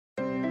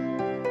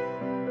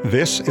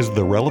This is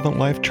the Relevant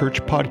Life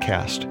Church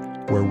podcast,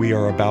 where we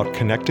are about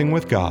connecting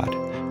with God,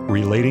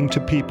 relating to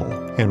people,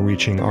 and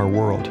reaching our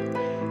world.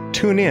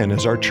 Tune in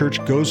as our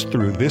church goes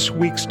through this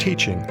week's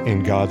teaching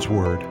in God's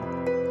Word.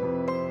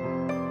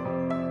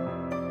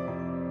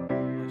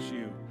 Bless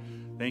you.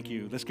 Thank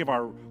you. Let's give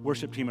our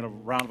worship team a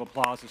round of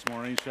applause this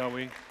morning, shall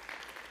we?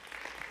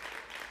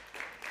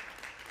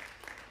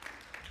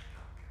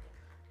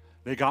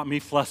 They got me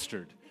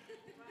flustered.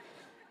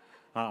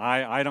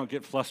 I don't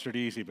get flustered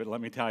easy, but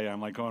let me tell you,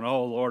 I'm like going,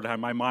 oh, Lord,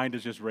 my mind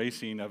is just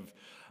racing of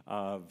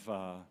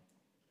the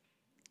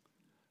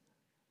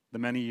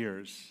many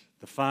years,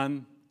 the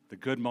fun, the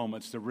good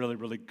moments, the really,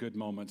 really good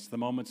moments, the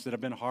moments that have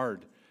been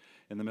hard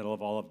in the middle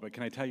of all of it. But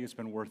can I tell you, it's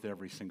been worth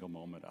every single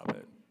moment of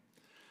it.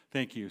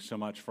 Thank you so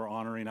much for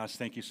honoring us.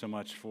 Thank you so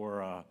much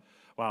for,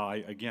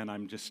 I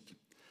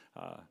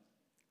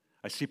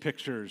see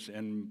pictures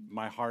and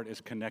my heart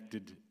is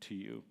connected to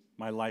you.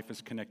 My life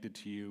is connected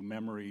to you,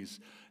 memories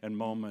and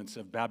moments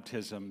of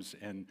baptisms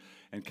and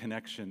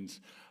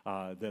connections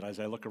that as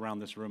I look around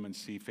this room and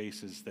see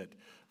faces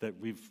that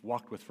we've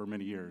walked with for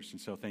many years. And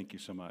so thank you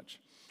so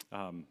much.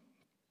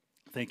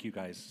 Thank you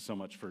guys so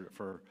much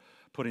for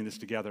putting this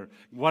together.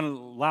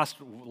 One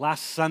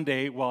last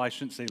Sunday, well, I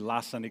shouldn't say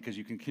last Sunday because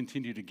you can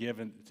continue to give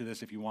to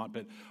this if you want,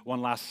 but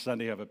one last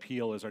Sunday of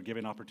appeal is our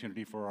giving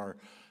opportunity for our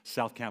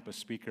South Campus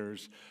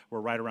speakers. We're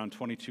right around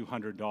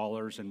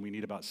 $2,200 and we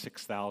need about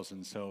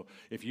 $6,000. So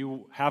if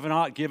you have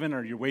not given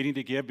or you're waiting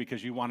to give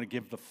because you want to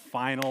give the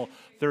final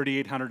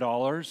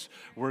 $3,800,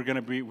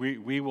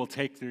 we will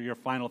take your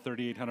final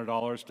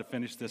 $3,800 to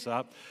finish this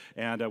up,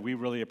 and we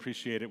really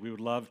appreciate it. We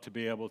would love to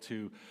be able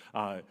to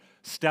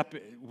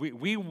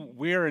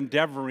we're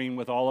endeavoring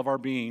with all of our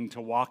being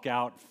to walk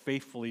out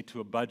faithfully to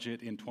a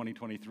budget in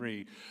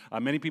 2023.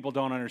 Many people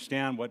don't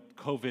understand what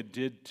COVID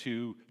did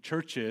to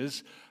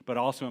churches, but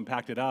also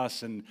impacted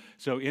us. And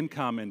so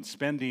income and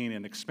spending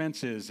and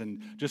expenses,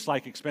 and just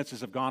like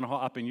expenses have gone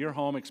up in your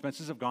home,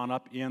 expenses have gone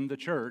up in the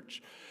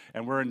church.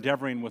 And we're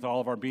endeavoring with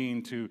all of our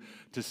being to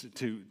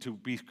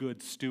be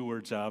good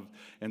stewards of.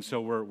 And so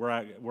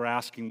we're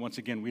asking, once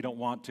again, we don't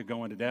want to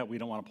go into debt. We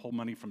don't want to pull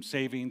money from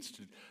savings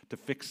to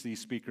fix these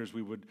speakers.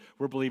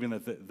 We're believing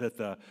that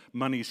the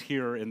money's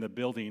here in the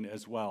building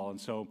as well. And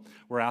so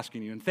we're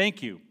asking you, and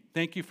thank you.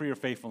 Thank you for your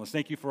faithfulness.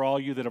 Thank you for all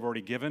you that have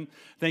already given.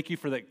 Thank you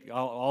for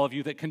all of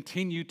you that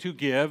continue to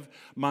give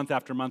month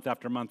after month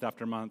after month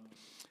after month.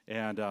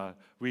 And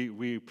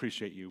we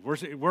appreciate you.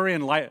 We're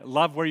in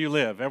love where you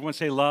live. Everyone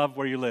say love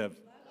where you live.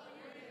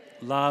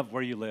 Love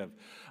where you live.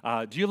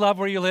 Do you love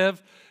where you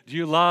live? Do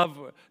you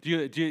love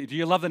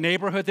the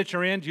neighborhood that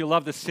you're in? Do you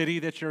love the city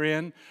that you're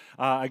in?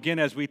 Again,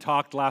 as we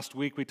talked last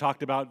week, we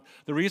talked about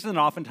the reason that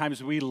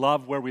oftentimes we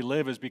love where we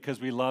live is because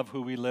we love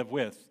who we live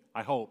with,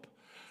 I hope.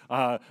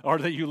 Or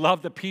that you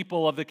love the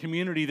people of the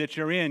community that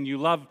you're in. You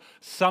love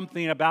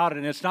something about it.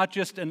 And it's not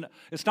just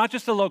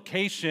a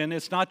location.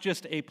 It's not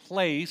just a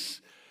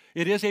place.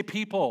 It is a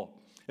people.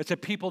 It's a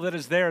people that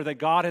is there, that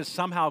God has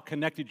somehow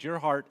connected your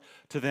heart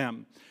to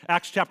them.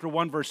 Acts chapter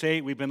 1, verse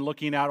 8, we've been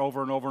looking at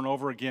over and over and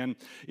over again,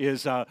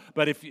 is,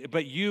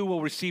 but you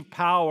will receive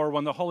power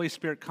when the Holy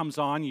Spirit comes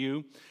on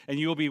you, and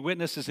you will be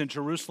witnesses in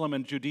Jerusalem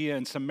and Judea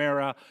and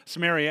Samaria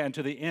and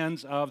to the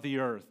ends of the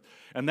earth.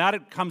 And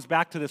that comes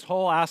back to this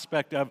whole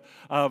aspect of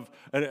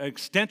an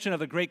extension of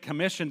the Great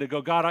Commission to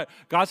go,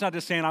 God's not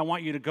just saying, I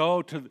want you to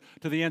go to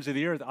the ends of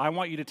the earth. I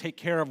want you to take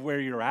care of where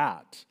you're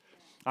at.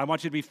 I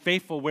want you to be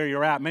faithful where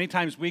you're at. Many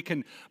times we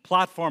can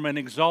platform and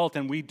exalt,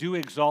 and we do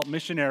exalt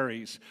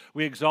missionaries.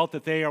 We exalt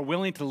that they are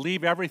willing to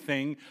leave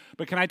everything.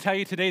 But can I tell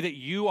you today that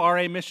you are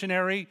a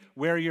missionary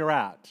where you're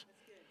at?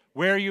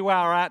 Where you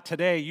are at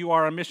today, you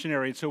are a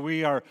missionary. So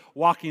we are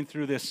walking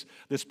through this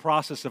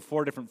process of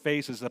 4 different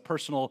phases, the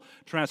personal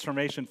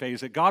transformation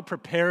phase, that God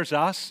prepares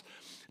us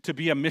to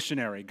be a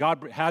missionary.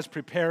 God has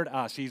prepared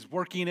us. He's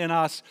working in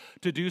us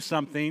to do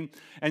something.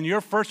 And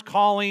your first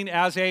calling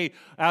as a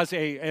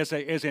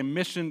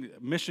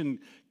mission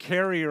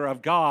carrier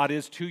of God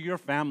is to your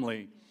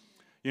family.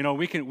 You know,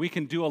 we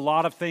can do a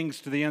lot of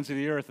things to the ends of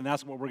the earth, and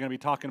that's what we're going to be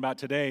talking about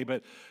today,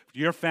 but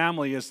your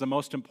family is the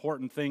most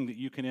important thing that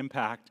you can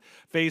impact.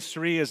 Phase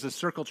 3 is the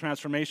circle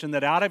transformation,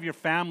 that out of your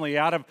family,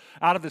 out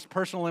of this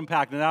personal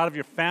impact and out of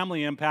your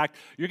family impact,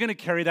 you're going to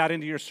carry that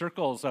into your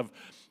circles of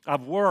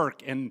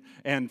work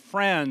and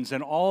friends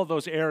and all of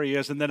those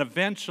areas, and then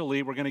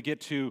eventually we're going to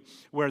get to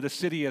where the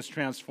city is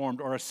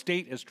transformed, or a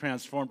state is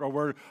transformed, or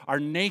where our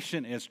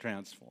nation is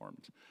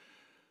transformed.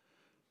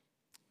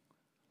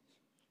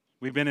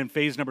 We've been in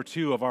phase number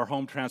 2 of our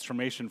home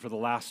transformation for the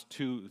last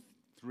 3.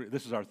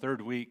 This is our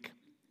 3rd week.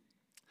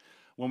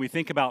 When we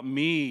think about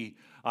me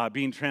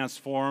being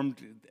transformed,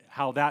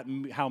 how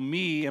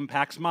me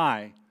impacts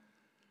the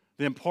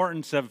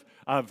importance of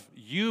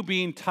you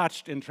being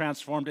touched and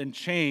transformed and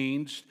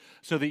changed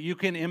so that you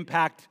can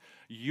impact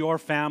your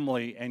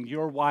family and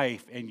your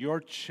wife and your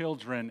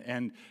children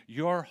and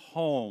your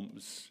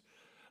homes.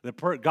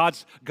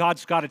 God's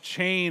got a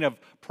chain of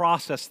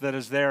process that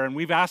is there. And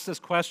we've asked this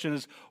question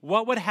is,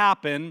 what would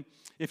happen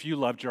if you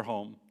loved your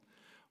home?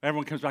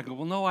 Everyone comes back and goes,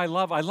 well, no, I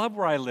love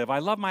where I live. I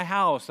love my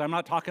house. I'm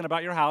not talking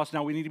about your house.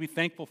 Now, we need to be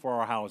thankful for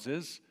our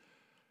houses.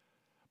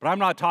 But I'm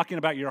not talking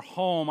about your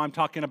home. I'm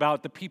talking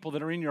about the people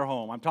that are in your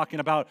home. I'm talking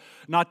about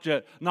not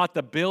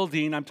the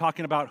building. I'm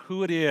talking about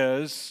who it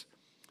is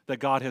that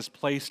God has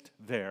placed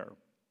there.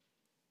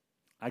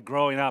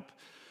 Growing up,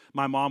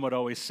 my mom would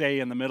always say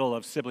in the middle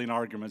of sibling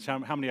arguments, how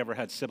many ever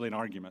had sibling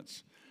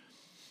arguments?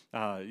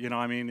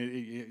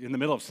 In the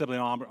middle of sibling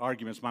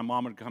arguments, my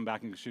mom would come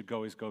back and she'd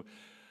always go,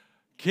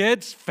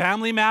 kids,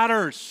 family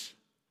matters.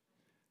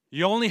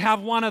 You only have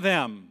one of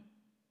them.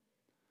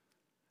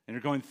 And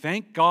you're going,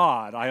 thank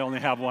God I only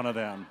have one of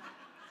them.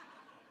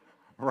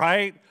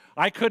 Right?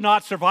 I could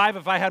not survive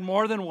if I had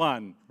more than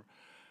one.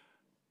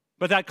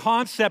 But that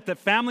concept that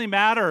family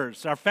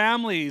matters, our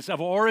families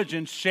of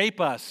origin shape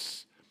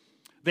us.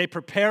 They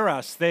prepare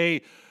us.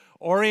 They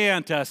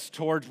orient us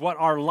towards what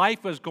our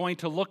life is going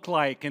to look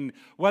like. And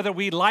whether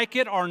we like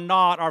it or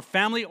not, our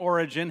family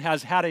origin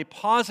has had a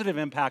positive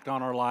impact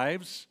on our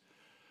lives,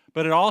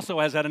 but it also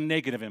has had a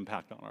negative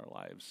impact on our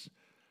lives.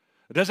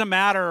 It doesn't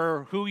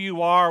matter who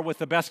you are with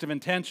the best of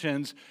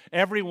intentions,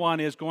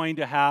 everyone is going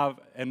to have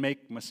and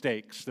make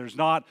mistakes. There's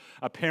not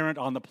a parent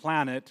on the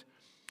planet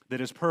that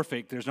is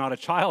perfect. There's not a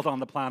child on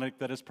the planet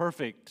that is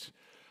perfect.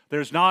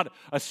 There's not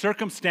a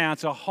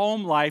circumstance, a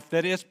home life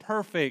that is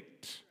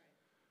perfect.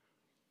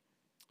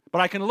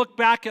 But I can look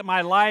back at my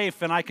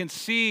life and I can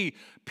see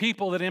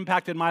people that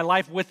impacted my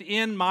life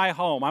within my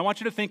home. I want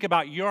you to think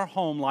about your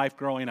home life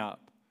growing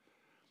up.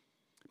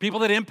 People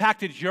that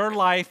impacted your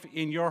life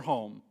in your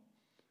home.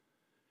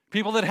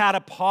 People that had a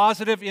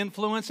positive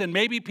influence, and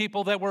maybe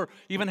people that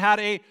even had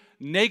a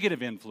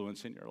negative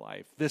influence in your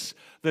life.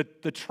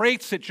 The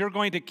traits that you're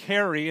going to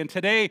carry. And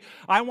today,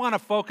 we're going to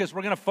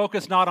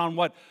focus not on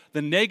what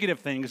the negative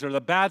things or the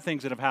bad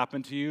things that have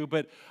happened to you,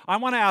 but I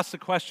want to ask the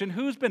question,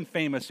 who's been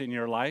famous in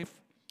your life?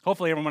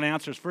 Hopefully everyone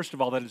answers, first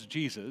of all, that it's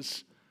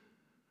Jesus.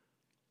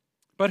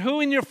 But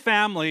who in your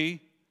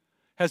family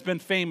has been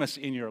famous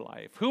in your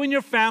life? Who in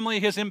your family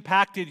has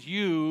impacted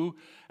you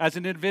as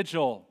an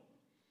individual?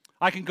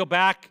 I can go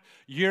back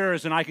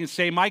years and I can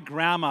say my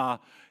grandma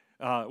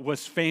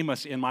was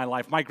famous in my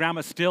life. My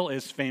grandma still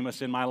is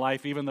famous in my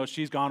life, even though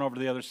she's gone over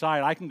to the other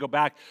side. I can go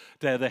back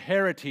to the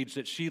heritage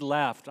that she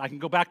left. I can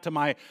go back to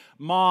my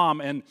mom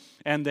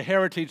and the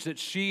heritage that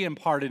she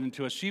imparted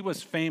into us. She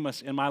was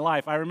famous in my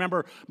life. I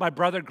remember my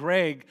brother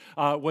Greg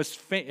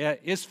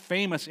is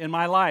famous in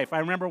my life. I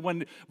remember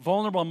when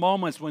vulnerable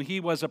moments when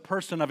he was a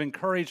person of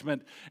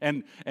encouragement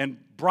and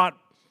brought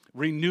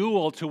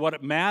renewal to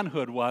what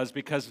manhood was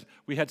because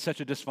we had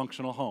such a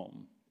dysfunctional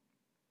home.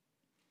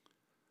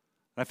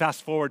 I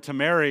fast forward to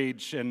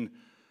marriage, and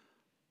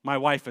my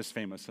wife is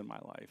famous in my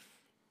life.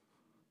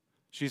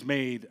 She's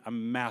made a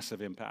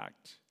massive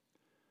impact.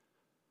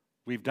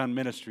 We've done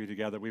ministry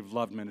together. We've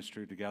loved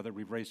ministry together.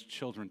 We've raised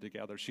children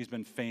together. She's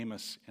been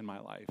famous in my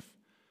life.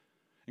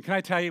 And can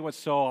I tell you what's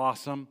so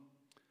awesome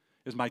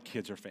is my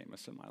kids are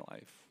famous in my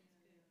life.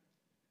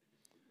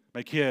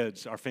 My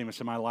kids are famous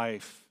in my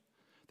life.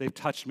 They've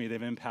touched me.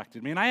 They've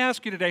impacted me. And I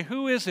ask you today,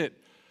 who is it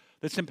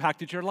that's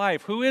impacted your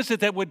life? Who is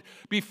it that would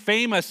be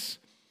famous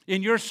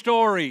in your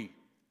story?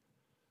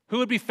 Who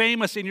would be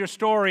famous in your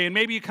story? And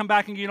maybe you come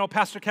back and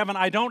Pastor Kevin,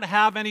 I don't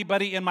have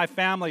anybody in my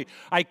family.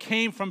 I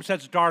came from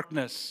such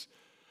darkness.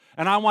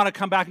 And I want to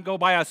come back and go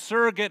by a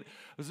surrogate.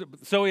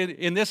 So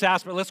in this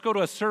aspect, let's go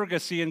to a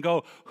surrogacy and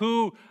go,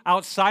 who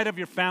outside of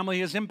your family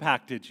has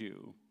impacted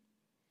you?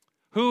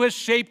 Who has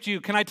shaped you?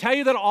 Can I tell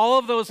you that all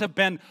of those have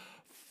been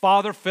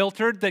Father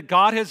filtered, that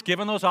God has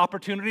given those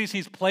opportunities?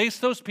 He's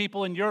placed those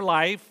people in your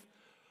life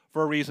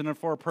for a reason and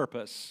for a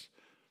purpose.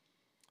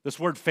 This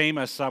word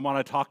famous I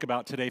want to talk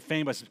about today.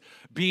 Famous,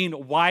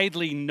 being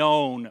widely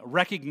known,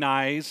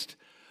 recognized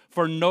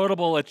for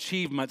notable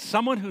achievements.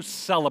 Someone who's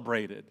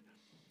celebrated.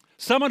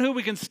 Someone who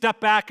we can step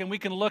back and we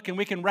can look and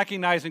we can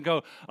recognize and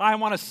go, I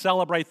want to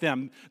celebrate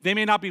them. They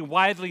may not be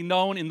widely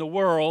known in the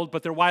world,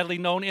 but they're widely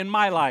known in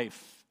my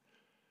life.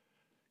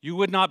 You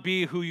would not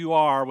be who you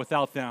are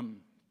without them.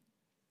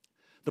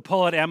 The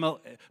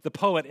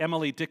poet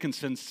Emily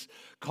Dickinson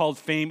called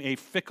fame a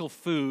fickle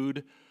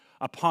food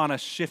upon a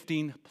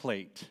shifting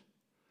plate.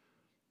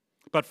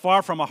 But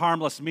far from a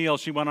harmless meal,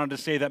 she went on to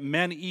say that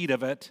men eat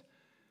of it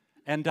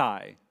and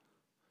die.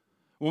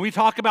 When we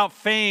talk about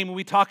fame, when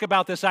we talk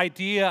about this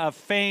idea of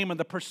fame and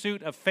the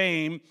pursuit of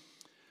fame,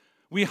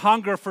 we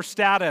hunger for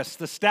status.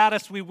 The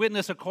status we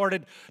witness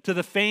accorded to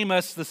the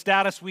famous, the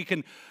status we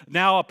can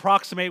now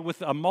approximate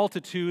with a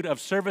multitude of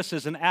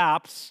services and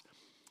apps.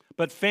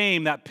 But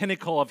fame, that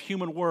pinnacle of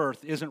human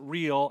worth, isn't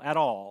real at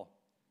all.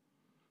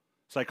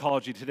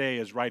 Psychology Today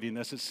is writing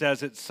this. It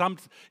says it's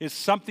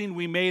something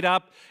we made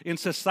up in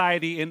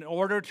society in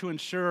order to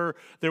ensure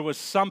there was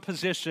some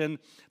position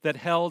that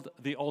held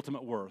the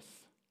ultimate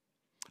worth.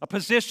 A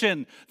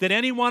position that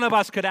any one of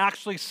us could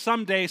actually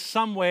someday,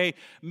 some way,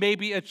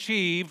 maybe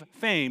achieve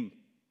fame.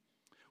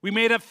 We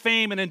made up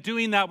fame, and in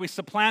doing that, we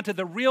supplanted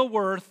the real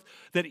worth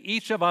that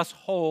each of us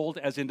hold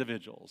as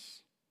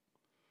individuals.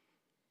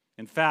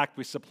 In fact,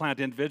 we supplant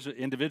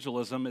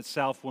individualism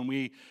itself when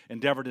we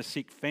endeavor to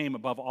seek fame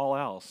above all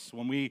else,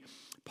 when we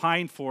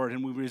pine for it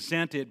and we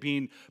resent it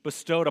being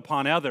bestowed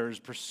upon others,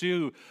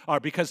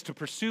 because to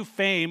pursue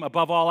fame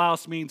above all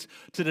else means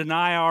to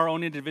deny our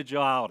own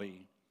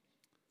individuality,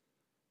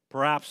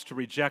 perhaps to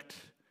reject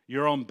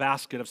your own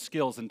basket of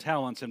skills and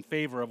talents in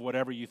favor of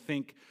whatever you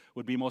think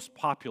would be most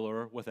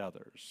popular with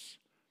others.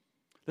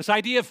 This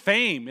idea of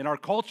fame in our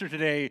culture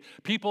today,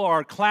 people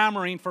are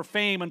clamoring for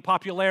fame and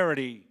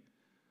popularity.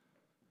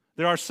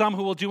 There are some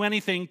who will do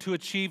anything to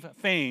achieve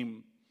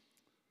fame.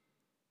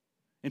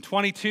 In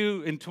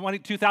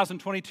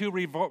 2022,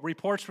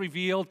 reports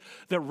revealed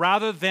that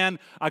rather than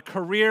a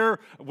career,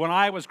 when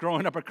I was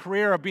growing up, a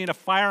career of being a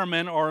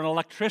fireman or an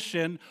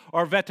electrician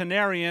or a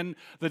veterinarian,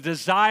 the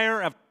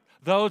desire of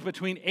those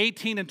between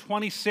 18 and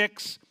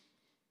 26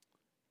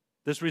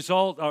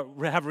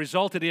 have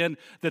resulted in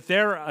that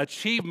their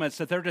achievements,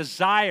 that their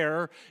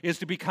desire is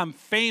to become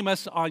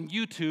famous on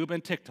YouTube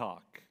and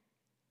TikTok.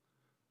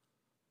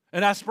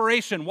 An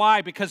aspiration.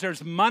 Why? Because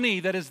there's money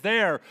that is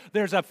there.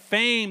 There's a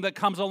fame that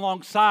comes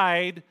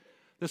alongside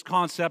this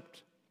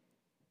concept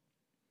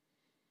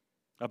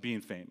of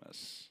being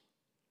famous.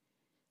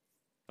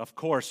 Of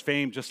course,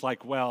 fame, just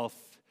like wealth,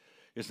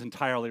 is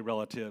entirely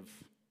relative.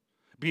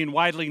 Being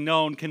widely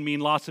known can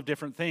mean lots of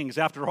different things.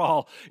 After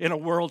all, in a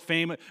world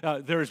famous,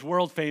 there's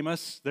world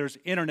famous, there's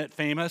internet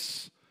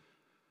famous,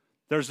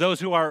 there's those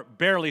who are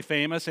barely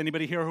famous.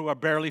 Anybody here who are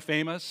barely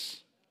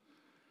famous?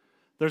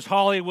 There's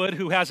Hollywood,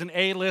 who has an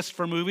A list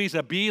for movies,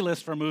 a B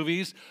list for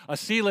movies, a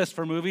C list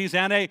for movies,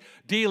 and a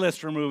D list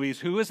for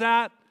movies. Who is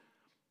that?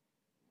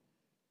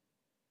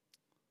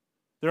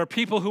 There are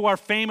people who are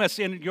famous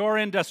in your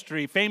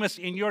industry, famous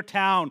in your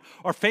town,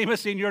 or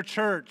famous in your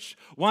church.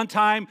 One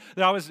time,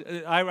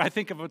 I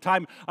think of a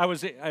time I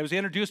was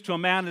introduced to a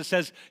man that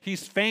says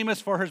he's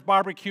famous for his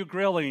barbecue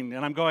grilling,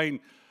 and I'm going,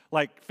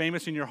 like,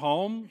 famous in your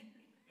home?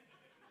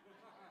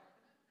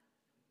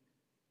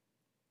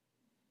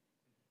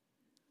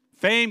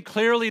 Fame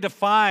clearly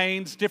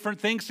defines different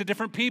things to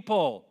different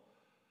people.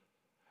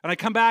 And I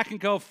come back and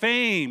go,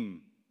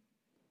 fame.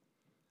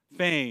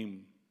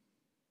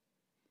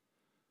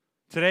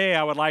 Today,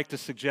 I would like to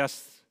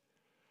suggest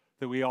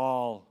that we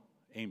all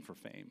aim for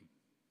fame.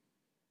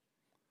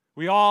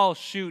 We all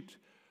shoot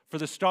for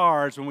the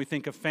stars when we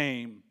think of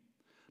fame.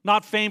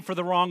 Not fame for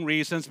the wrong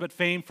reasons, but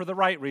fame for the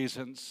right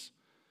reasons.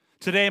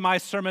 Today, my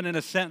sermon in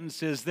a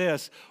sentence is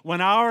this: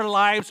 when our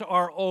lives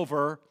are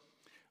over,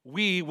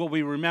 we will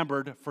be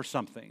remembered for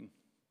something.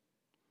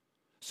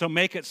 So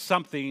make it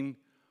something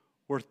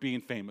worth being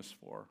famous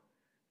for.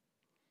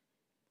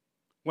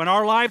 When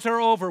our lives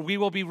are over, we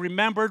will be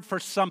remembered for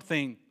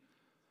something.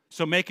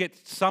 So make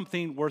it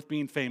something worth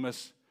being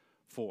famous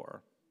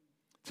for.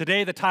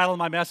 Today, the title of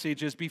my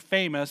message is Be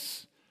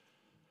Famous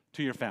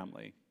to Your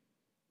Family.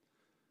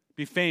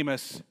 Be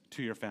famous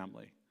to your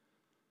family.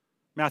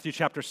 Matthew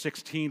chapter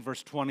 16,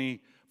 verse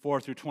 24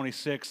 through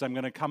 26, I'm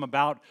going to come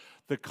about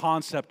the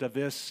concept of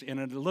this in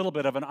a little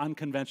bit of an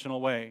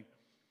unconventional way.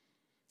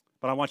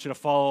 But I want you to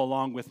follow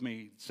along with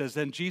me. It says,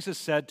 then Jesus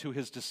said to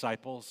his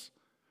disciples,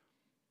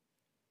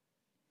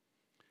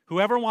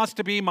 whoever wants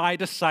to be my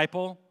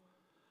disciple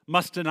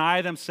must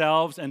deny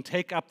themselves and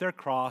take up their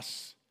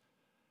cross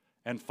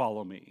and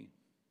follow me.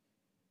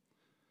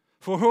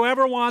 For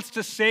whoever wants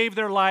to save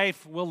their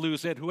life will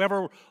lose it.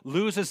 Whoever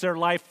loses their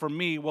life for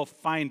me will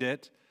find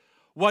it.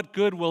 What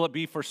good will it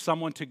be for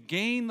someone to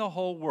gain the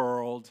whole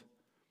world,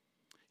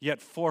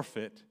 yet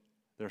forfeit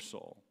their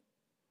soul?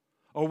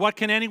 Or what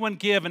can anyone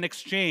give in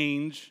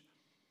exchange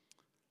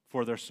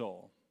for their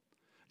soul?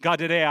 God,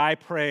 today I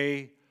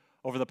pray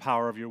over the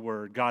power of your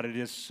word. God, it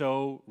is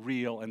so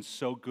real and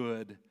so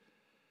good.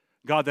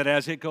 God, that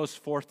as it goes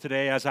forth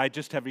today, as I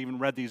just have even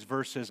read these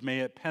verses,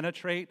 may it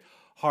penetrate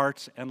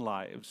hearts and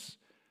lives.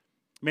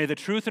 May the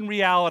truth and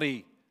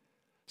reality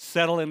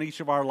settle in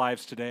each of our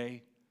lives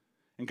today.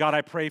 And God,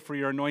 I pray for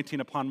your anointing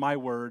upon my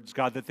words,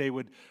 God, that they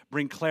would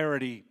bring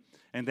clarity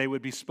and they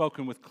would be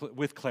spoken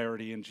with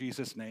clarity. In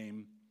Jesus'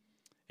 name,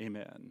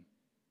 amen.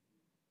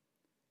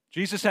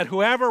 Jesus said,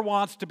 whoever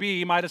wants to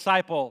be my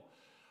disciple.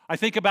 I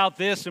think about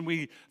this and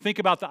we think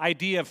about the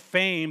idea of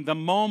fame, the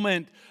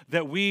moment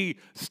that we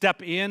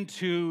step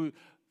into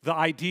the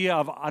idea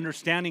of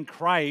understanding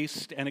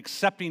Christ and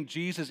accepting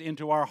Jesus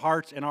into our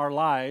hearts and our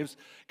lives.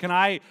 Can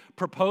I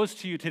propose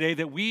to you today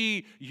that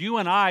you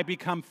and I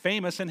become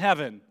famous in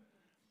heaven?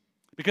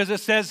 Because it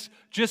says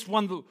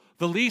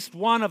the least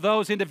one of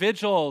those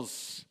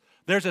individuals,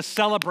 there's a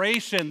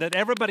celebration that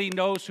everybody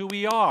knows who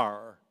we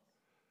are.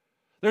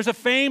 There's a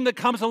fame that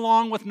comes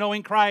along with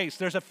knowing Christ.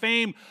 There's a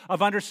fame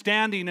of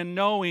understanding and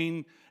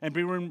knowing and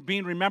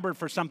being remembered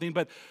for something.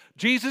 But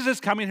Jesus is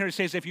coming here and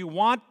says, if you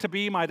want to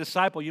be my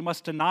disciple, you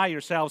must deny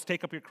yourselves,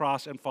 take up your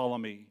cross, and follow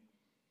me.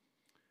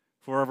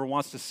 For whoever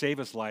wants to save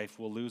his life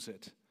will lose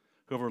it.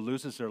 Whoever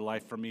loses their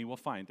life for me will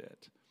find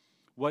it.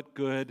 What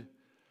good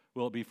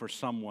will it be for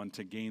someone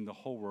to gain the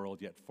whole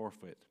world yet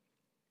forfeit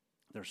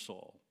their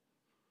soul?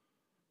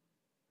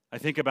 I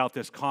think about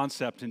this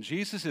concept, and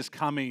Jesus is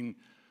coming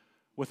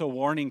with a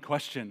warning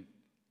question.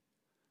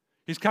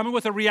 He's coming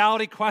with a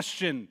reality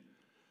question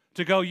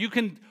to go, you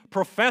can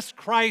profess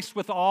Christ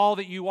with all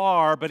that you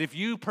are, but if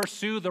you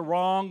pursue the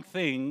wrong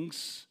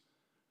things,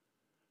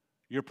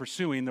 you're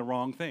pursuing the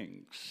wrong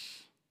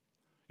things.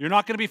 You're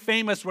not going to be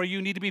famous where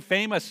you need to be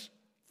famous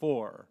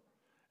for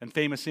and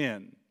famous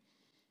in.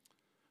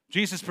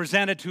 Jesus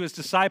presented to his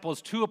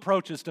disciples two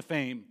approaches to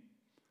fame.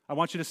 I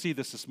want you to see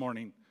this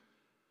morning.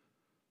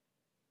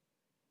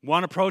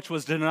 One approach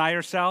was to deny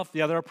yourself.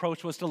 The other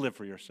approach was to live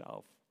for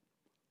yourself.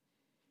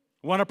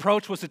 One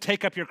approach was to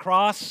take up your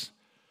cross.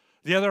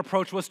 The other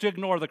approach was to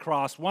ignore the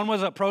cross.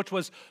 Approach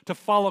was to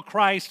follow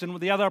Christ, and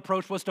the other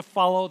approach was to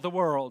follow the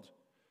world.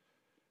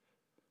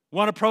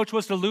 One approach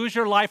was to lose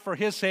your life for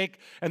his sake,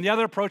 and the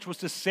other approach was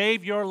to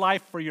save your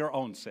life for your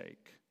own sake.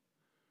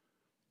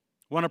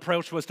 One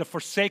approach was to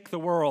forsake the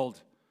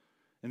world,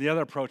 and the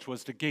other approach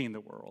was to gain the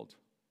world.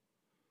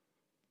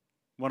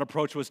 One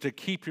approach was to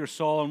keep your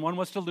soul, and one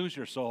was to lose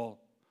your soul.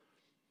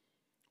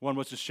 One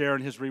was to share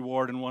in his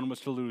reward, and one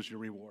was to lose your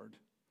reward.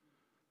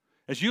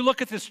 As you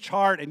look at this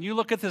chart and you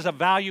look at this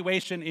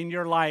evaluation in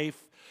your life,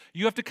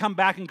 you have to come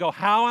back and go,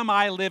 how am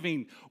I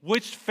living?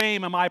 Which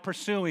fame am I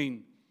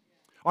pursuing?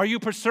 Are you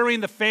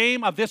pursuing the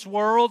fame of this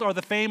world or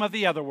the fame of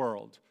the other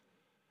world?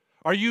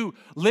 Are you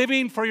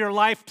living for your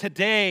life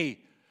today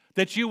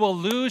that you will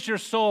lose your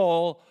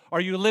soul? Or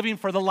are you living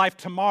for the life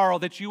tomorrow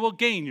that you will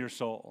gain your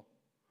soul?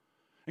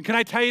 And can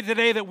I tell you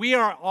today that we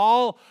are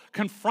all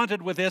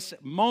confronted with this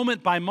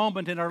moment by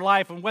moment in our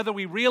life, and whether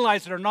we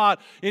realize it or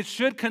not, it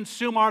should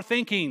consume our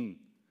thinking.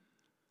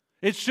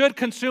 It should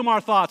consume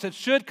our thoughts. It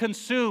should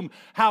consume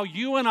how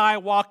you and I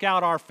walk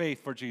out our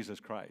faith for Jesus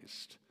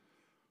Christ.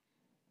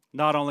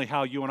 Not only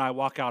how you and I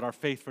walk out our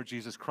faith for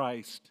Jesus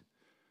Christ,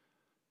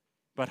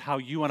 but how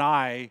you and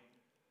I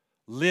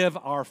live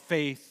our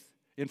faith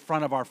in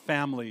front of our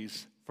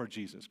families for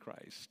Jesus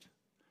Christ.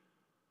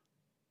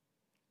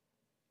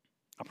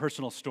 A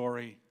personal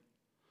story.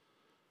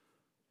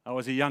 I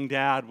was a young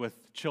dad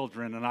with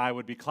children, and I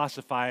would be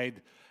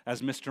classified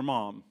as Mr.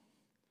 Mom.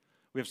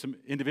 We have some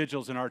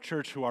individuals in our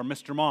church who are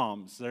Mr.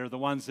 Moms. They're the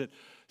ones that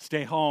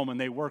stay home and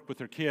they work with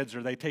their kids,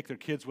 or they take their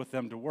kids with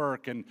them to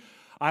work. And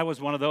I was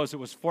one of those that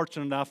was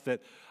fortunate enough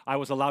that I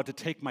was allowed to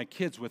take my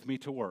kids with me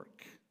to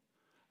work.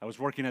 I was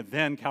working at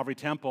then Calvary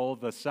Temple,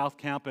 the South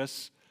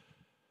Campus.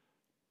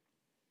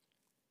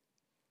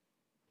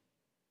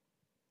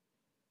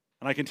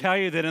 And I can tell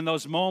you that in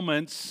those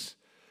moments,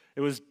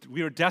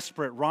 we were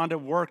desperate.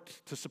 Rhonda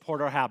worked to support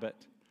our habit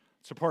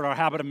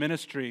of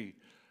ministry.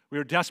 We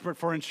were desperate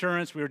for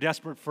insurance. We were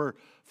desperate for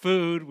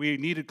food. We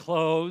needed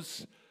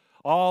clothes,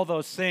 all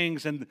those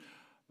things. And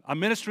a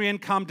ministry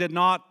income did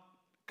not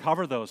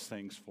cover those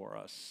things for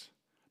us.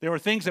 There were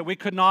things that we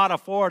could not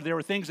afford. There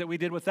were things that we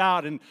did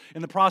without. And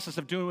in the process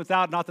of doing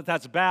without, not that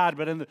that's bad,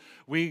 but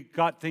we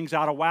got things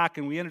out of whack,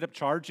 and we ended up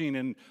charging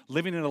and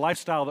living in a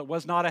lifestyle that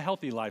was not a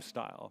healthy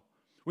lifestyle.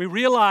 We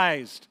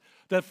realized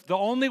that the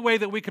only way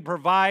that we could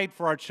provide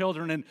for our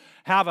children and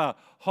have a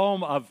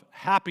home of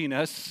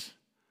happiness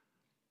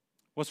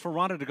was for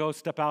Rhonda to go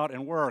step out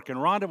and work. And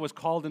Rhonda was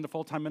called into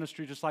full-time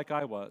ministry just like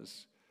I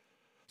was.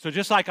 So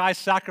just like I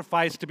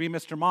sacrificed to be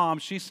Mr. Mom,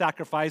 she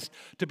sacrificed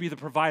to be the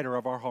provider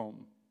of our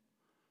home.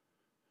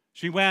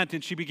 She went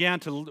and she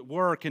began to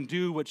work and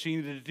do what she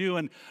needed to do.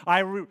 And I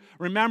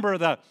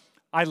remember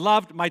I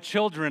loved my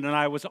children, and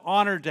I was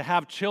honored to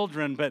have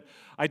children, but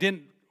I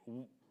didn't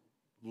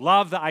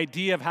love the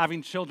idea of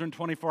having children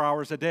 24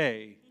 hours a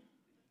day.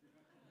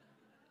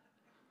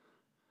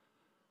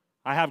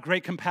 I have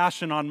great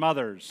compassion on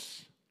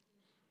mothers.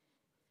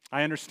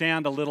 I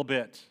understand a little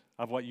bit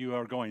of what you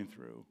are going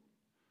through.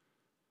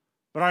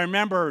 But I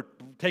remember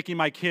taking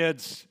my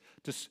kids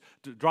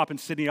to dropping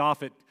Sydney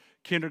off at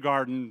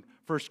kindergarten,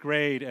 first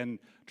grade, and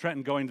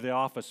Trenton going to the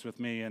office with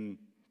me. And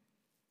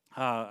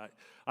I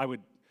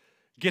would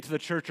get to the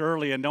church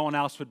early and no one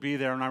else would be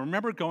there. And I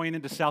remember going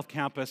into South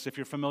Campus, if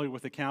you're familiar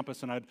with the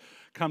campus, and I'd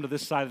come to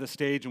this side of the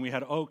stage, and we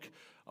had oak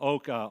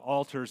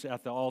altars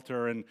at the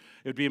altar, and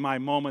it would be my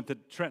moment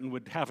that Trenton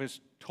would have his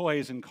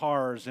toys and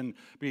cars and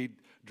be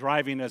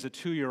driving as a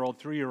 2-year-old,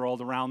 3-year-old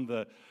around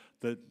the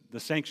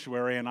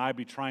sanctuary, and I'd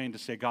be trying to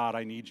say, God,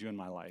 I need you in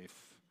my life.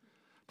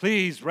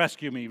 Please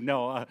rescue me.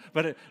 No,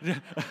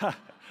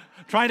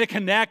 trying to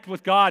connect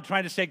with God,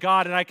 trying to say,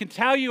 God, and I can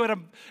tell you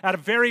at a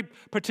very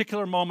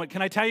particular moment,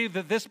 can I tell you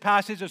that this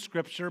passage of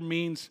Scripture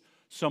means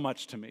so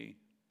much to me?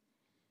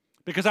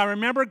 Because I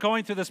remember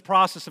going through this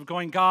process of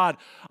going, God,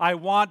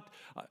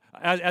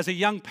 as a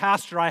young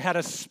pastor, I had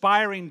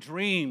aspiring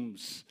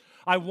dreams.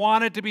 I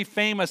wanted to be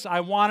famous.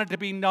 I wanted to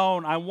be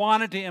known. I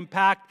wanted to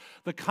impact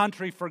the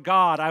country for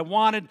God. I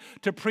wanted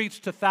to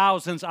preach to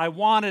thousands. I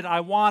wanted.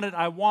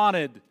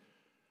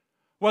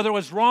 Whether it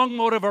was wrong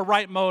motive or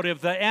right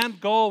motive, the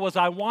end goal was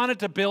I wanted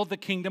to build the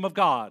kingdom of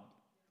God.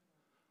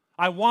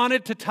 I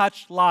wanted to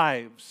touch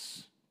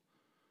lives.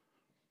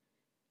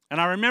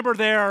 And I remember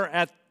there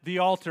at the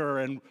altar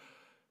and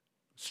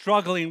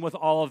struggling with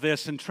all of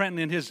this, and Trenton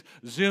in his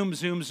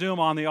zoom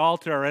on the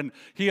altar, and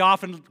he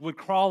often would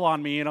crawl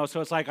on me,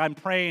 so it's like I'm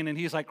praying and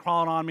he's like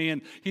crawling on me,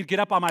 and he'd get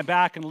up on my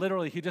back and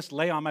literally he'd just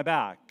lay on my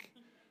back.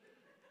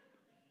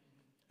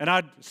 And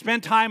I'd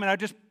spend time and I'd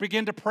just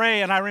begin to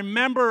pray. And I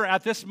remember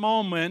at this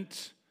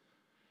moment,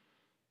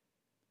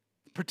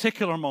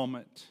 particular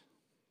moment,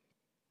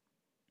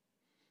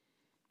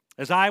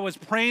 as I was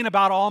praying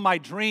about all my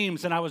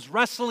dreams and I was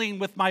wrestling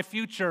with my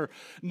future,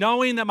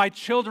 knowing that my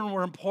children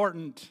were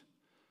important,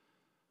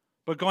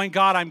 but going,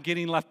 God, I'm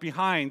getting left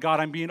behind. God,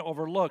 I'm being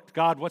overlooked.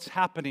 God, what's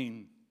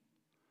happening?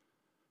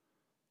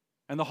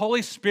 And the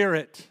Holy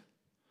Spirit,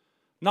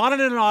 not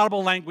in an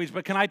audible language,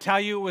 but can I tell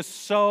you, it was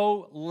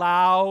so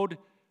loud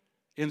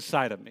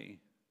inside of me.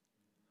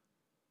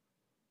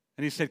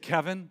 And he said,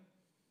 Kevin,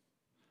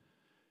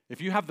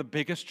 if you have the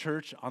biggest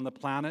church on the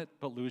planet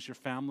but lose your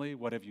family,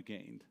 what have you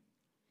gained?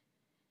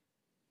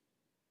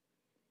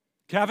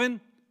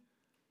 Kevin,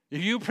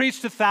 if you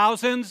preach to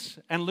thousands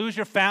and lose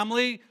your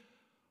family,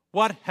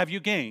 what have you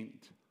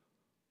gained?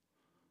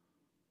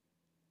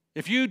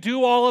 If you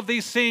do all of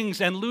these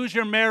things and lose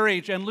your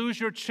marriage and lose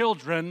your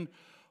children,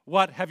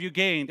 what have you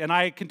gained? And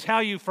I can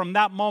tell you from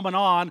that moment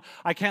on,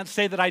 I can't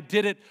say that I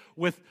did it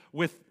with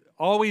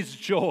always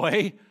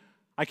joy.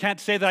 I can't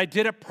say that I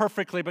did it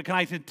perfectly, but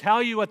I can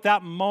tell you at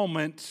that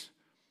moment,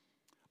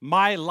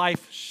 my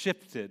life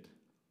shifted.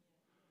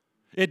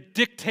 It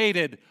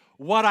dictated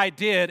what I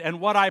did and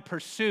what I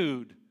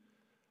pursued.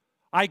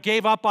 I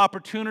gave up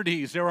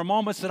opportunities. There were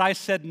moments that I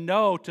said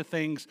no to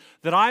things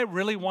that I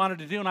really wanted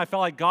to do, and I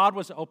felt like God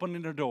was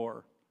opening a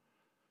door.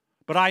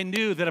 But I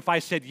knew that if I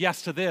said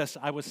yes to this,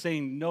 I was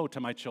saying no to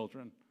my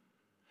children.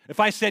 If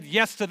I said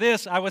yes to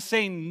this, I was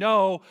saying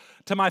no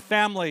to my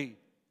family.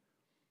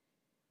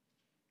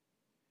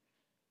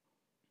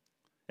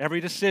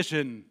 Every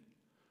decision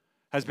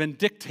has been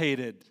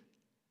dictated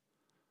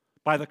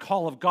by the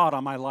call of God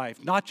on my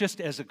life, not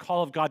just as a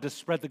call of God to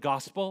spread the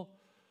gospel,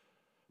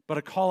 but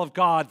a call of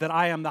God that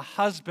I am the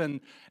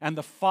husband and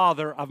the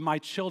father of my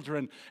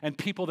children. And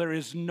people, there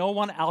is no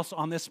one else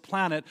on this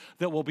planet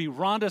that will be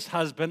Rhonda's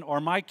husband or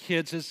my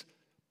kids'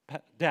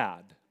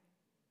 dad.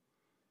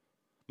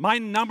 My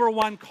number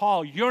one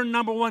call, your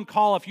number one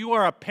call, if you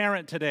are a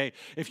parent today,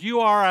 if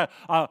you are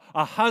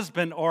a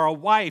husband or a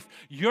wife,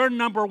 your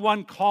number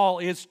one call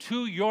is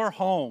to your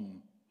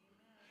home.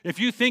 If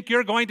you think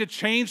you're going to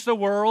change the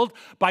world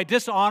by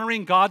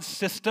dishonoring God's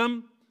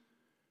system,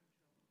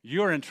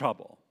 you're in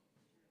trouble.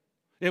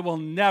 It will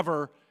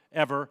never,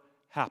 ever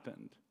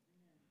happen.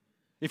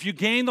 If you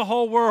gain the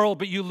whole world,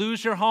 but you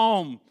lose your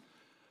home,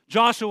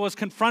 Joshua was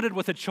confronted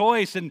with a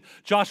choice in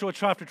Joshua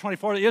chapter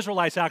 24. The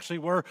Israelites actually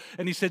were,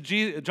 and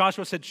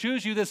Joshua said,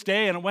 choose you this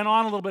day. And it went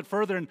on a little bit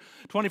further in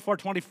 24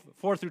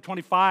 through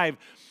 25.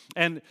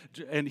 And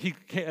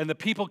the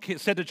people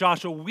said to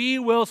Joshua, we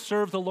will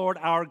serve the Lord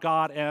our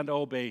God and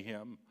obey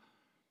him.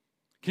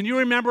 Can you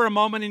remember a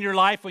moment in your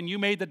life when you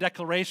made the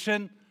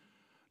declaration,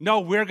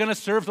 no, we're going to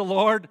serve the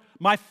Lord.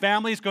 My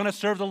family's going to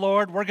serve the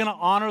Lord. We're going to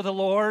honor the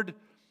Lord.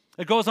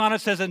 It goes on, it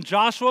says, and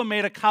Joshua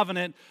made a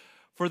covenant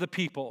for the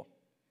people.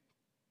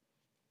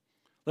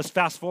 Let's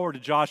fast forward to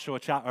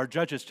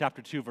Judges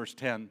chapter 2, verse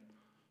 10.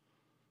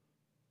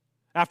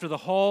 After that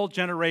whole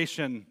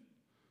generation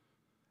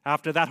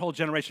had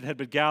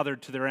been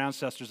gathered to their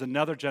ancestors,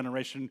 another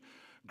generation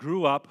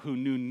grew up who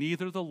knew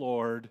neither the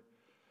Lord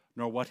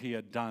nor what he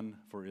had done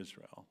for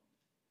Israel.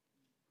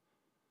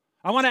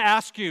 I want to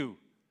ask you,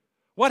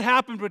 what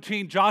happened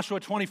between Joshua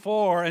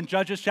 24 and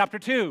Judges chapter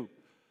 2?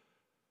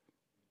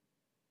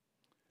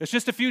 It's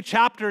just a few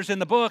chapters in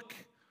the book.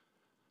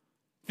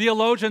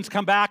 Theologians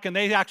come back and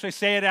they actually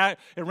say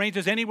it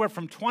ranges anywhere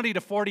from 20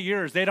 to 40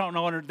 years. They don't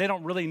know, they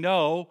don't really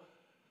know.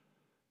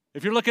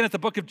 If you're looking at the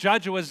book of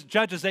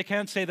Judges, they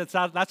can say that's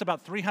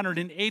about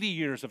 380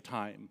 years of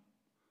time.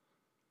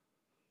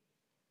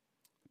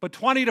 But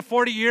 20 to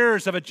 40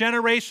 years of a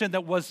generation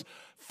that was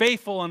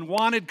faithful and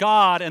wanted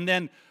God, and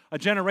then a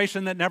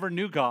generation that never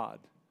knew God.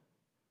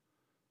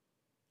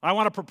 I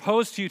want to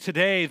propose to you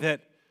today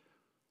that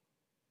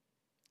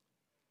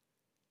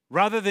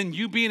rather than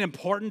you being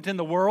important in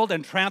the world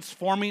and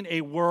transforming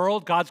a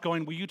world, God's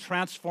going, will you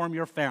transform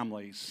your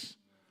families?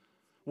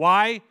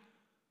 Why?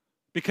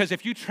 Because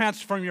if you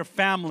transform your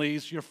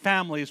families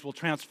will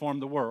transform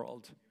the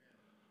world.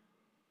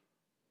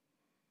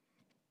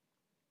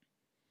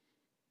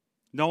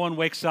 No one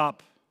wakes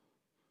up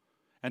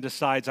and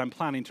decides, I'm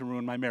planning to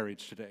ruin my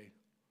marriage today.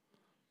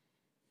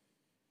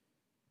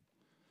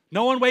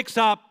 No one wakes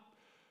up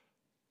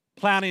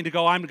planning to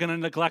go, I'm going to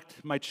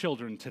neglect my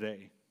children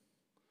today.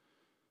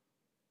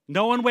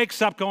 No one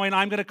wakes up going,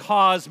 I'm going to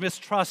cause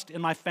mistrust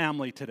in my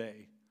family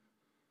today.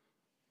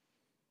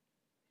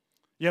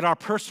 Yet our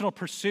personal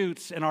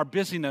pursuits and our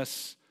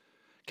busyness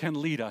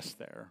can lead us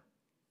there.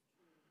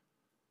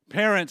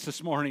 Parents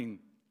this morning,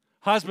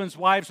 husbands,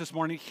 wives this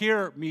morning,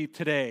 hear me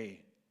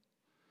today.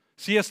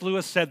 C.S.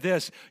 Lewis said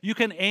this, you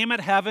can aim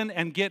at heaven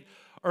and get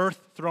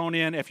earth thrown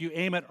in. If you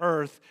aim at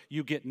earth,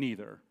 you get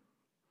neither.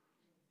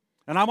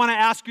 And I want to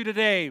ask you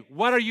today,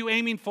 what are you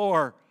aiming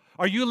for?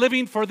 Are you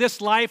living for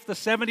this life, the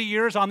 70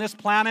 years on this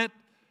planet?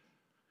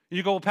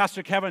 You go, well,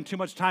 Pastor Kevin, too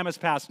much time has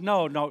passed.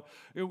 No.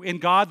 In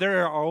God,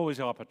 there are always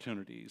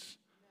opportunities.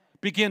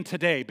 Begin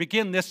today.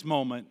 Begin this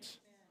moment.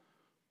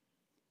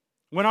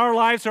 When our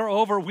lives are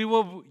over,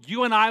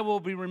 you and I will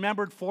be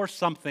remembered for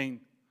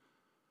something.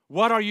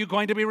 What are you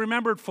going to be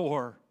remembered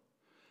for?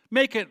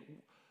 Make it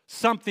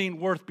something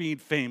worth being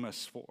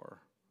famous for.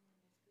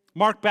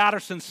 Mark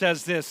Batterson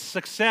says this: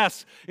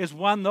 success is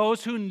when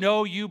those who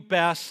know you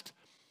best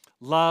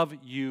love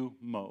you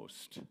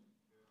most.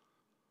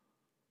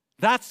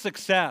 That's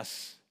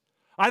success.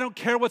 I don't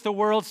care what the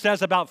world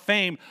says about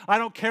fame. I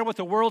don't care what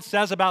the world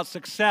says about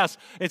success.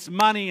 It's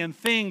money and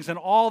things and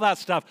all that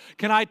stuff.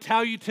 Can I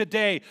tell you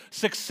today,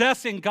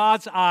 success in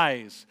God's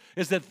eyes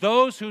is that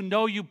those who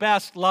know you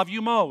best love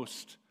you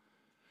most.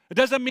 It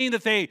doesn't mean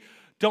that they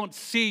don't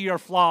see your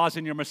flaws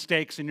and your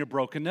mistakes and your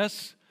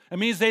brokenness. It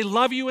means they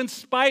love you in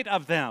spite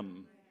of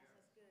them.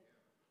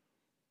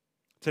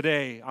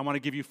 Today, I want to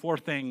give you 4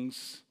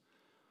 things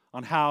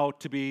on how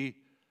to be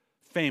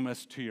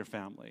famous to your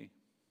family.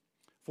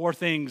 4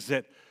 things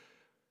that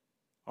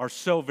are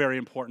so very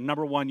important.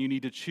 Number 1, you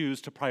need to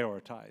choose to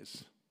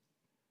prioritize.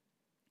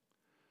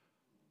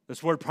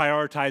 This word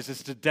prioritize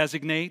is to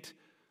designate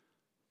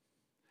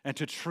and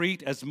to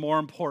treat as more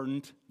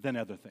important than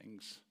other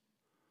things.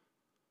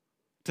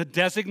 To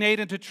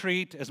designate and to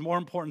treat as more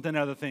important than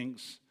other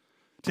things.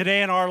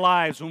 Today in our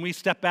lives, when we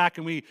step back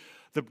and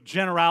the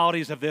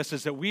generalities of this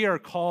is that we are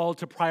called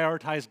to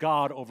prioritize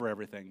God over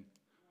everything.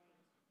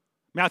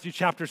 Matthew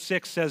chapter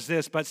 6 says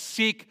this: but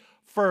seek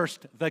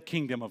first the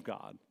kingdom of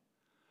God.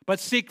 But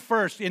seek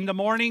first. In the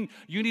morning,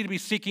 you need to be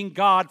seeking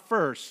God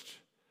first.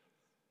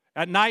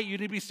 At night, you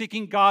need to be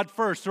seeking God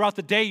first. Throughout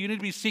the day, you need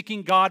to be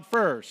seeking God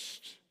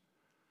first.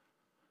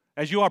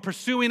 As you are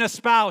pursuing a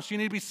spouse, you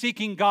need to be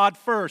seeking God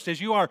first. As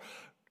you are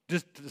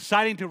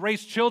deciding to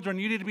raise children,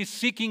 you need to be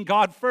seeking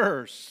God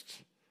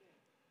first.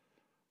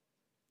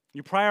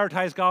 You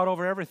prioritize God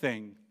over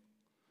everything.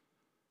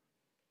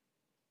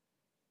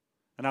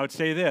 And I would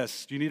say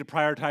this: you need to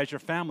prioritize your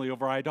family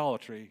over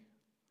idolatry.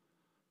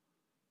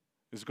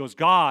 This goes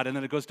God, and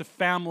then it goes to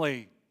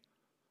family.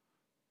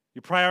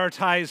 You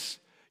prioritize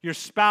your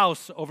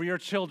spouse over your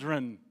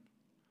children.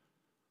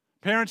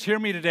 Parents, hear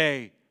me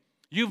today.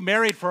 You've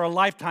married for a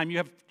lifetime. You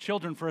have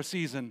children for a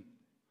season.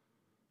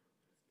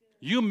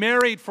 You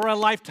married for a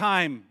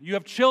lifetime. You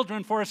have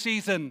children for a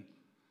season.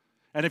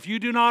 And if you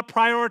do not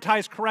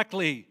prioritize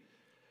correctly,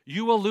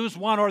 you will lose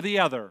one or the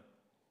other.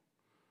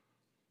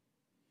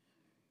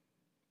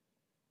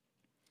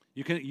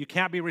 You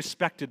can't be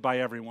respected by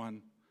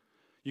everyone.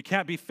 You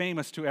can't be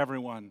famous to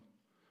everyone.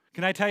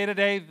 Can I tell you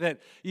today that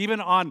even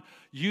on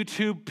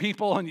YouTube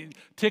people and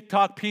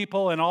TikTok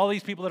people and all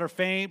these people that are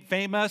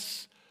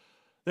famous,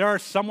 there are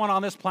someone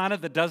on this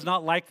planet that does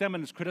not like them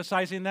and is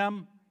criticizing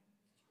them?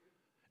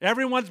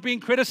 Everyone's being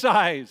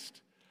criticized.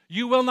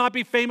 You will not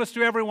be famous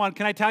to everyone.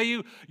 Can I tell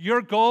you,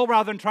 your goal,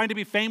 rather than trying to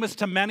be famous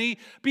to many,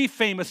 be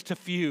famous to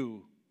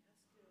few.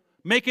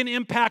 Make an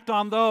impact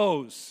on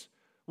those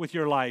with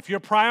your life. Your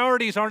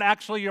priorities aren't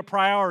actually your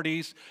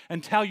priorities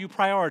until you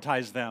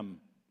prioritize them.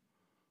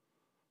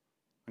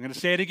 I'm going to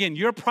say it again.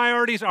 Your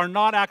priorities are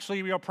not actually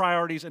your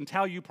priorities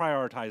until you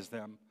prioritize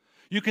them.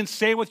 You can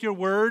say with your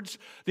words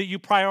that you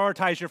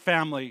prioritize your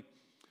family,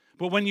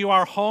 but when you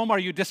are home, are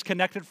you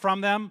disconnected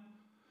from them?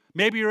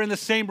 Maybe you're in the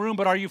same room,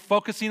 but are you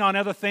focusing on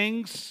other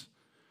things?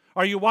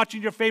 Are you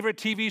watching your favorite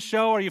TV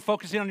show? Are you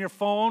focusing on your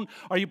phone?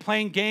 Are you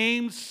playing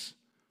games?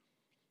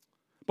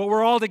 But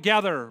we're all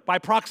together. By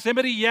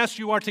proximity, yes,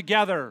 you are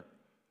together.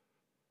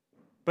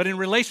 But in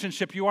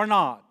relationship, you are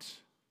not.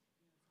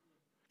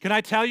 Can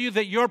I tell you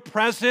that your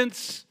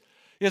presence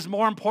is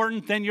more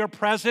important than your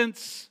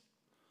presence?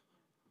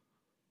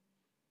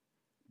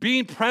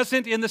 Being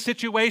present in the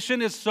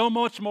situation is so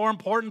much more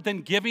important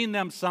than giving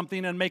them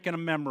something and making a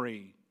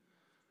memory.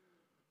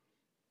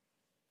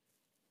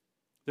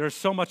 There's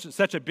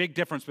such a big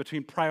difference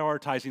between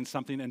prioritizing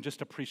something and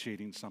just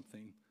appreciating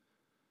something.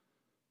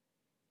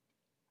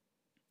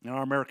 In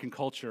our American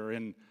culture,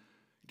 in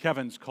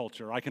Kevin's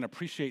culture, I can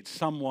appreciate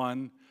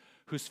someone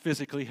who's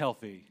physically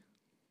healthy.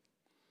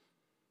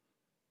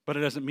 But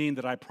it doesn't mean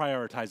that I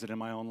prioritize it in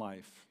my own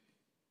life.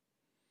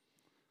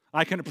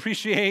 I can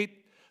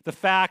appreciate the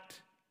fact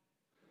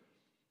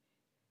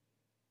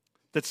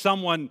that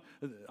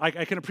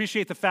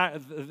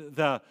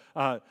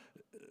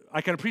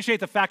I can appreciate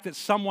the fact that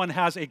someone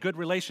has a good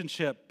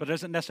relationship, but it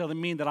doesn't necessarily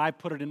mean that I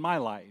put it in my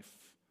life.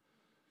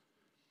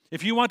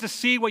 If you want to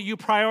see what you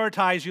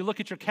prioritize, you look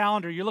at your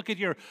calendar, you look at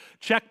your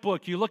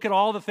checkbook, you look at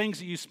all the things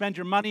that you spend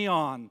your money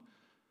on.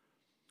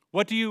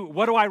 What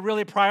do I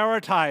really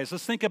prioritize?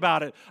 Let's think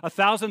about it. A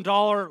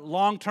 $1,000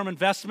 long-term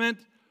investment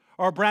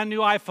or a brand new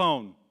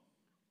iPhone?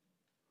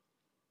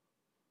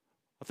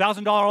 A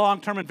 $1,000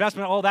 long-term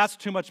investment, oh, that's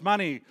too much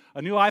money.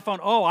 A new iPhone,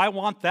 oh, I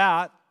want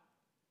that.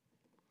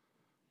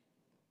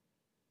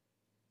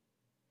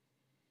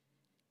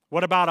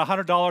 What about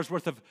 $100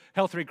 worth of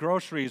healthy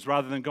groceries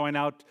rather than going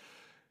out?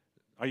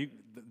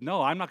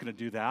 No, I'm not going to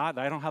do that.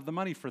 I don't have the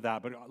money for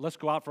that. But let's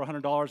go out for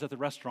 $100 at the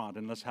restaurant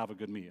and let's have a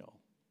good meal.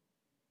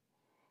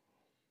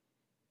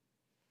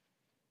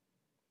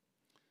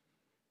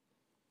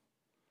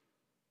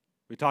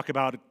 We talk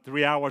about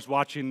 3 hours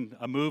watching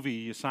a movie.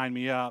 You sign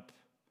me up.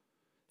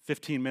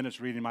 15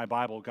 minutes reading my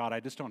Bible. God, I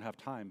just don't have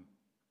time.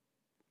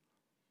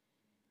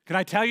 Can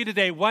I tell you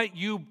today, what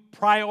you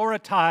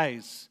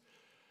prioritize,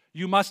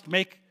 you must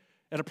make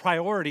it a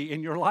priority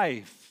in your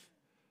life.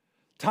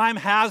 Time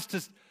has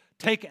to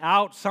take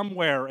out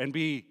somewhere and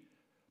be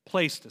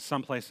placed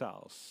someplace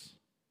else.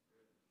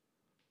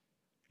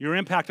 Your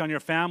impact on your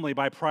family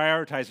by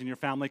prioritizing your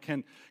family.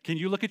 Can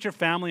you look at your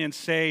family and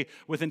say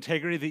with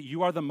integrity that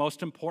you are the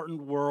most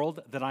important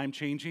world that I'm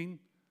changing?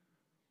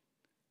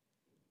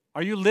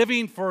 Are you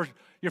living for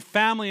your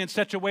family in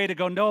such a way to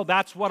go, no,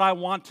 that's what I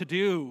want to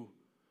do?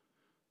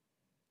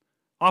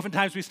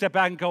 Oftentimes we step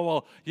back and go,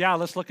 well, yeah,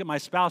 let's look at my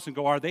spouse and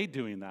go, are they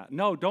doing that?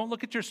 No, don't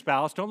look at your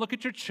spouse. Don't look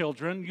at your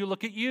children. You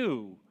look at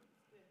you.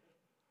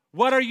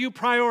 What are you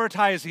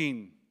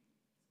prioritizing?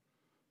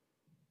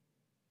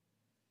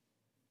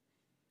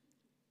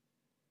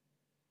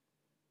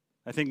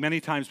 I think many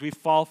times we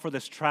fall for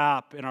this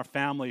trap in our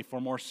family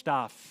for more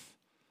stuff.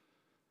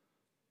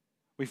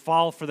 We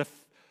fall for the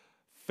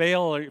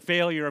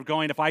failure of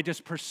going, if I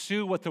just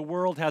pursue what the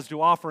world has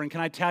to offer. And can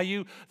I tell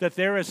you that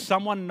there is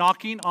someone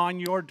knocking on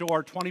your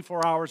door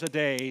 24 hours a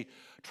day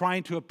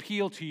trying to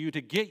appeal to you to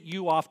get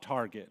you off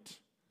target,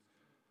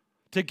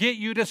 to get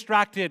you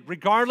distracted,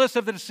 regardless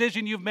of the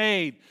decision you've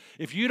made.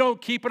 If you don't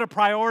keep it a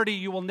priority,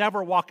 you will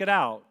never walk it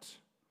out.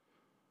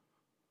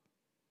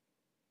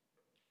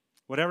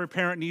 What every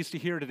parent needs to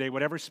hear today,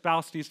 what every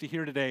spouse needs to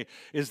hear today,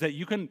 is that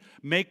you can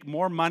make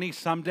more money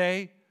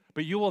someday,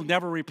 but you will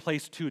never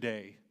replace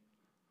today.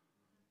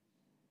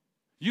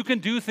 You can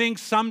do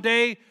things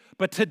someday,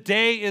 but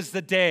today is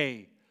the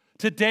day.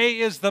 Today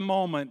is the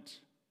moment.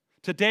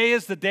 Today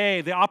is the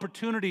day, the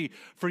opportunity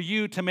for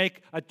you to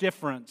make a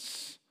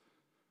difference.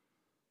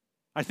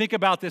 I think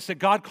about this, that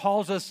God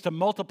calls us to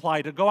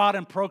multiply, to go out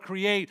and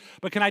procreate.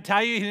 But can I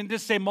tell you, He didn't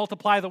just say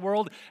multiply the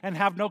world and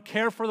have no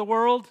care for the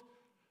world.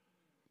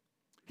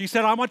 He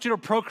said, I want you to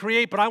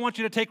procreate, but I want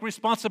you to take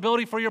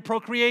responsibility for your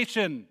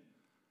procreation.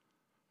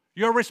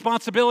 Your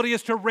responsibility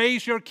is to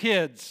raise your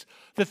kids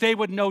that they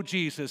would know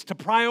Jesus, to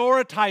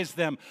prioritize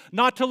them,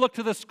 not to look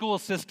to the school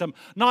system,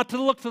 not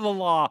to look to the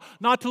law,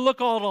 not to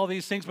look at all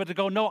these things, but to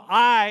go, no,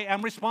 I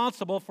am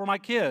responsible for my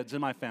kids and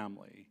my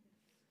family.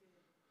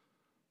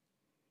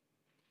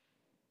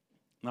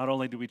 Not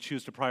only do we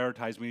choose to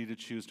prioritize, we need to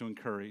choose to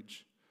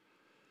encourage.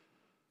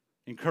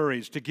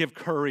 Encourage, to give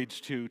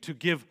courage to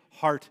give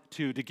heart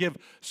to give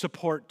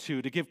support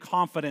to give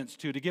confidence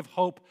to give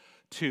hope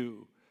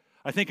to.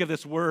 I think of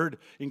this word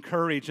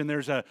encourage, and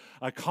there's a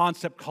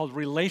concept called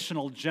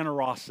relational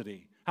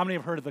generosity. How many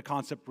have heard of the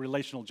concept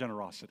relational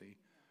generosity?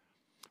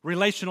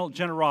 Relational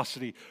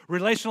generosity.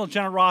 Relational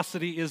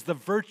generosity is the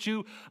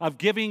virtue of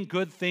giving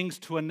good things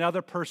to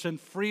another person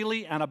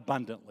freely and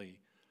abundantly.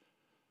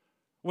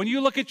 When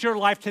you look at your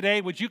life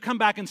today, would you come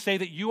back and say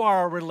that you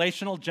are a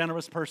relational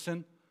generous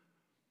person?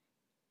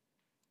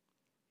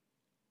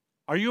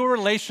 Are you a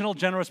relational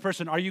generous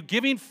person? Are you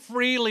giving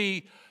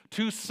freely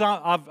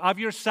of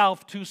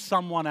yourself to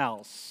someone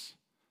else?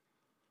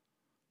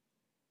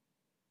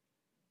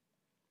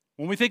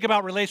 When we think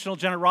about relational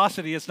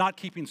generosity, it's not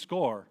keeping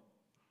score.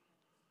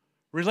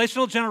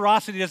 Relational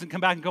generosity doesn't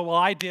come back and go, well,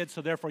 I did,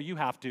 so therefore you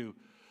have to.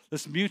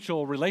 This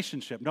mutual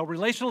relationship. No,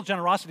 relational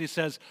generosity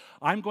says,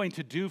 I'm going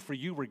to do for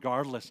you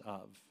regardless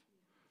of.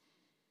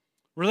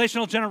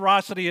 Relational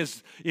generosity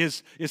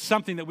is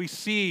something that we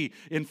see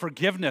in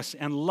forgiveness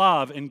and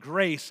love and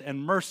grace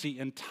and mercy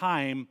and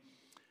time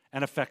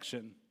and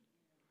affection.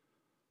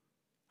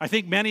 I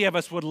think many of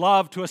us would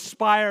love to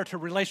aspire to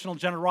relational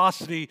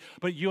generosity,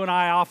 but you and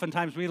I,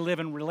 oftentimes, we live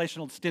in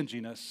relational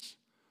stinginess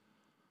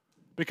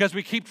because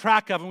we keep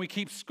track of and we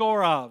keep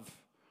score of.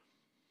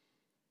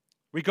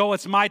 We go,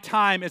 it's my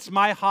time, it's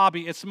my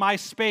hobby, it's my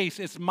space,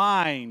 it's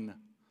mine.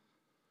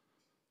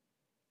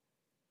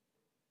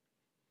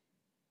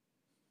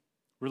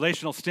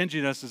 Relational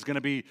stinginess is going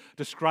to be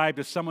described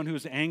as someone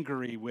who's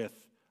angry with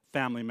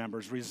family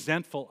members,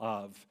 resentful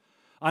of,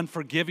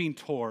 unforgiving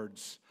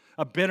towards,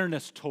 a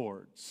bitterness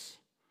towards.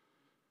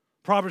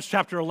 Proverbs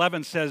chapter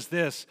 11 says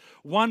this,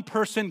 one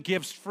person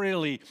gives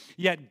freely,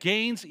 yet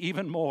gains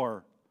even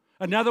more.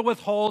 Another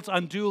withholds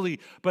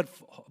unduly,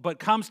 but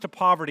comes to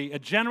poverty. A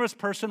generous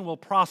person will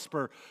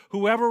prosper.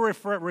 Whoever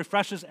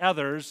refreshes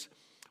others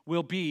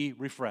will be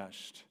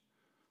refreshed.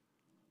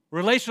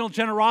 Relational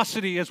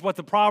generosity is what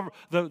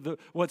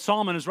what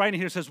Solomon is writing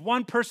here. It says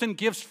one person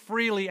gives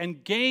freely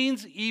and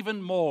gains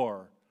even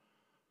more.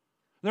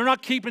 They're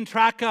not keeping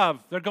track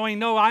of. They're going,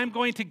 no, I'm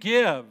going to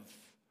give.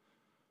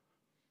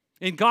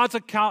 In God's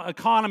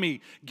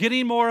economy,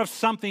 getting more of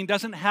something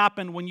doesn't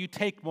happen when you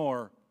take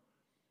more.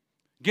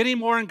 Getting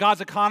more in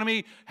God's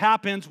economy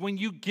happens when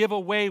you give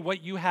away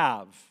what you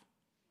have.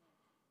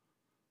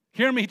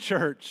 Hear me,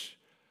 church.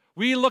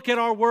 We look at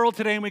our world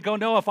today and we go,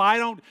 no, if I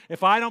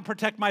don't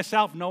protect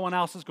myself, no one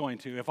else is going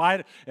to. If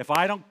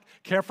I don't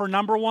care for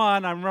number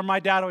one, I remember my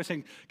dad always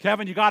saying,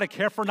 Kevin, you got to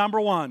care for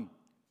number one.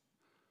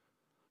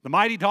 The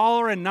mighty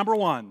dollar and number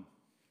one.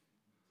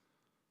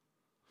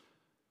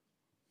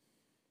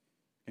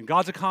 In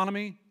God's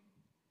economy,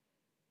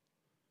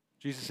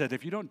 Jesus said,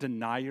 if you don't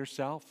deny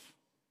yourself,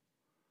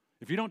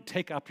 if you don't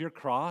take up your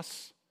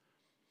cross,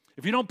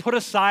 if you don't put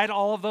aside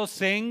all of those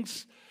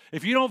things,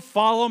 if you don't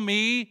follow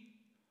me,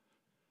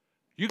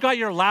 you got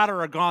your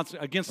ladder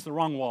against the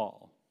wrong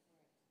wall.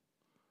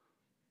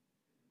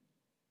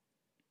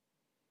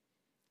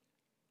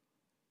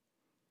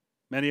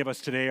 Many of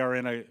us today are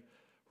in a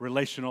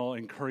relational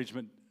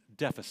encouragement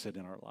deficit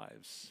in our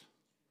lives.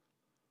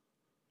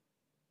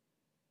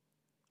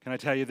 Can I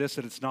tell you this,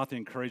 that it's not the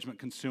encouragement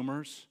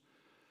consumers,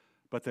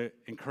 but the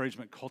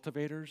encouragement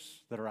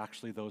cultivators that are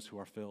actually those who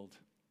are filled.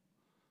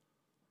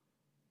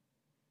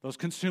 Those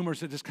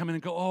consumers that just come in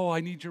and go, oh, I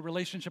need your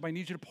relationship. I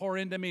need you to pour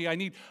into me. I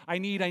need.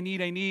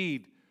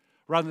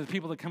 Rather than the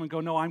people that come and go,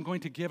 no, I'm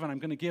going to give and I'm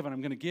going to give and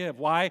I'm going to give.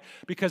 Why?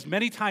 Because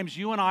many times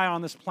you and I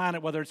on this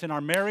planet, whether it's in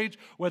our marriage,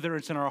 whether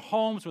it's in our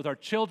homes with our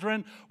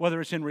children, whether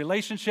it's in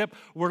relationship,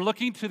 we're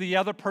looking to the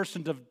other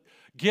person to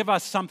give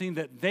us something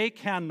that they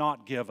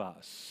cannot give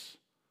us.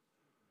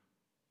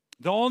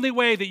 The only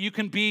way that you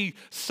can be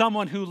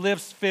someone who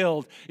lives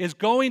filled is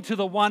going to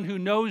the one who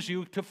knows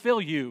you to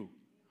fill you.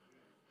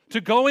 To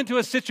go into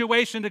a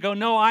situation to go,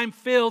 no, I'm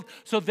filled,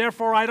 so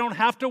therefore I don't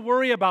have to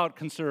worry about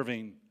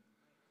conserving.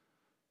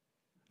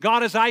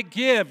 God, as I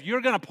give,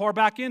 you're going to pour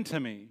back into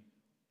me.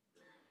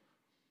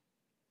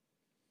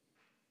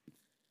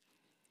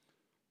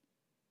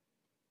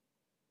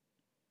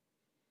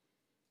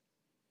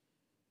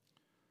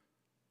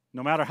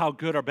 No matter how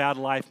good or bad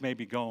life may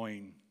be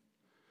going,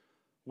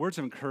 words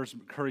of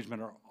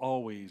encouragement are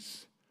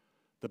always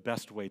the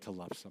best way to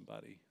love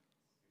somebody.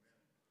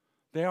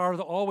 They are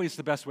always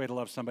the best way to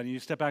love somebody. You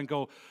step back and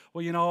go,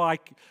 well, you know,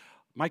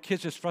 my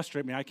kids just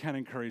frustrate me. I can't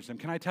encourage them.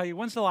 Can I tell you,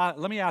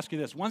 let me ask you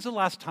this. When's the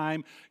last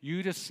time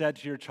you just said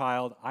to your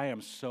child, I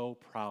am so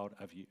proud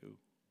of you?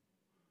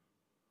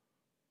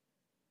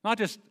 Not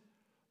just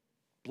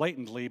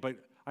blatantly, but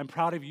I'm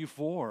proud of you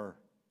for.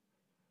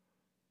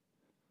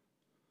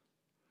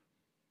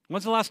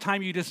 When's the last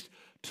time you just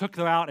took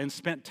them out and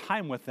spent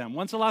time with them?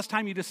 When's the last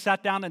time you just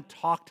sat down and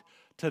talked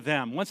to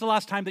them? When's the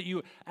last time that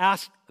you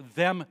asked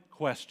them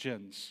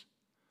questions?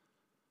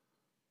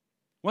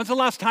 When's the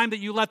last time that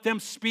you let them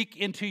speak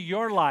into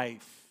your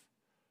life?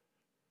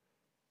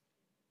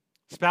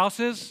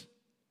 Spouses?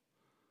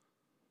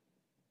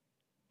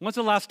 When's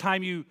the last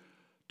time you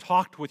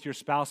talked with your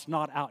spouse,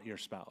 not at your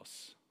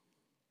spouse?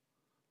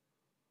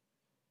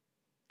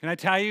 Can I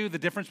tell you the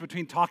difference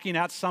between talking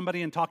at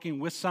somebody and talking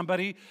with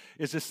somebody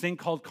is this thing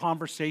called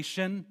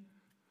conversation,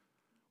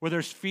 where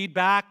there's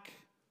feedback.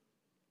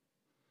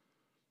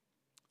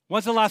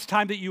 When's the last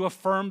time that you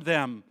affirmed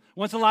them?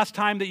 When's the last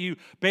time that you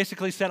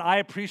basically said, I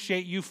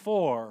appreciate you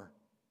for?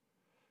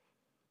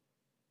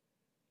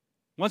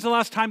 When's the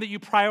last time that you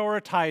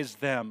prioritized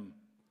them?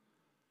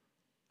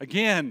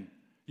 Again,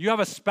 you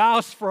have a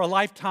spouse for a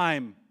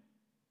lifetime.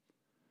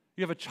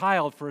 You have a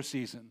child for a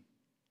season.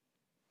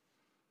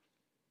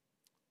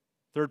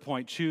 Third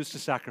point, choose to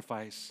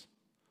sacrifice.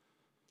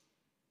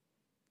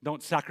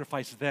 Don't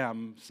sacrifice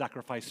them,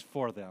 sacrifice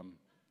for them.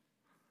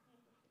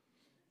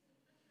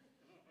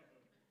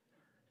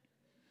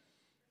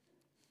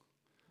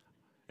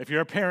 If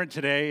you're a parent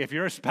today, if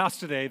you're a spouse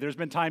today, there's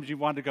been times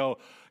you've wanted to go,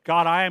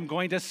 God, I am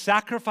going to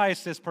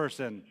sacrifice this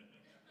person.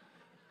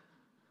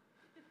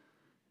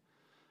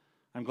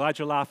 I'm glad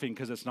you're laughing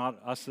because it's not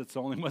us that's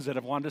the only ones that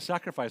have wanted to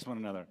sacrifice one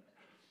another.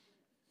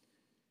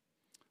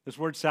 This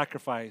word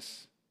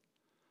sacrifice,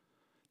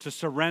 to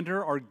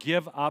surrender or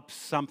give up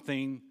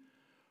something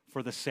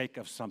for the sake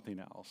of something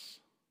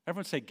else.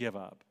 Everyone say give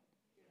up.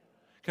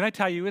 Can I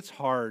tell you, it's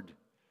hard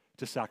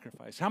to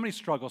sacrifice. How many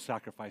struggle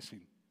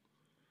sacrificing?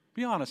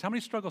 Be honest, how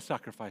many struggle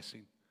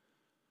sacrificing?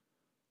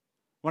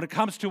 When it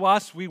comes to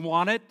us, we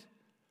want it.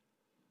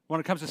 When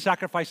it comes to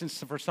sacrificing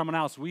for someone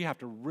else, we have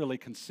to really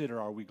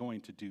consider, are we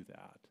going to do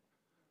that?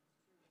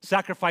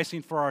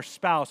 Sacrificing for our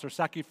spouse, or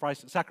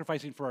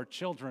sacrificing for our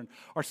children,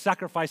 or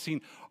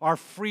sacrificing our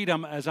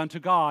freedom as unto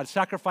God,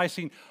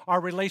 sacrificing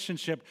our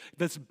relationship.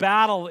 This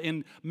battle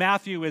in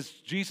Matthew as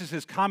Jesus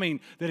is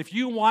coming, that if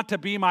you want to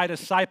be my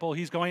disciple,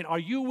 he's going, are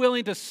you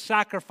willing to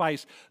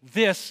sacrifice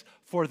this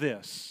for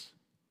this?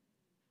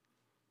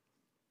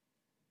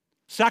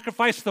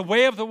 Sacrifice the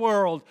way of the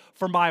world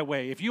for my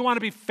way. If you want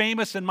to be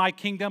famous in my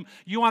kingdom,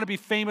 you want to be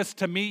famous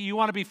to me, you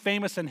want to be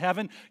famous in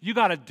heaven, you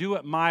got to do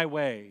it my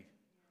way.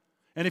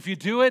 And if you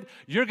do it,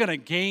 you're going to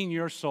gain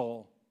your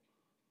soul.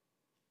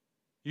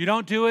 You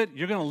don't do it,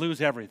 you're going to lose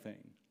everything.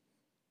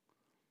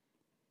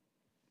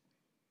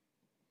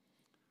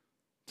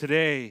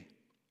 Today,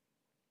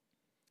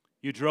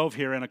 you drove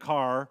here in a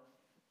car,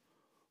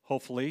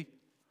 hopefully.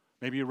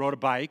 Maybe you rode a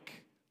bike.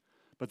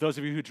 But those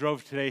of you who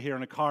drove today here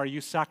in a car, you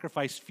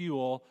sacrificed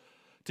fuel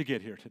to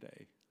get here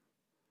today.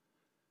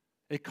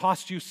 It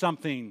cost you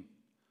something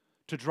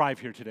to drive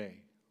here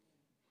today.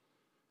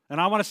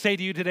 And I want to say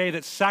to you today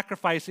that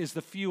sacrifice is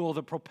the fuel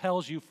that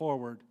propels you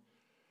forward.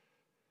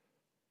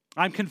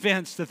 I'm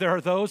convinced that there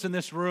are those in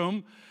this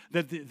room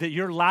that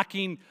you're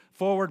lacking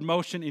forward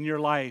motion in your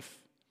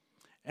life.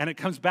 And it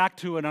comes back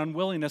to an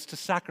unwillingness to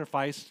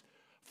sacrifice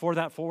for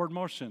that forward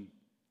motion.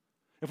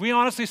 If we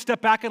honestly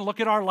step back and look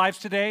at our lives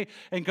today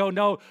and go,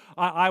 no,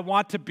 I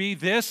want to be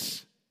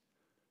this,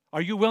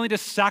 are you willing to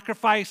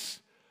sacrifice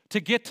to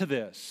get to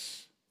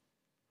this?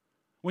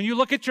 When you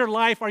look at your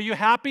life, are you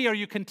happy? Are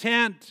you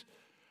content?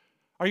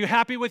 Are you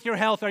happy with your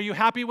health? Are you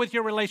happy with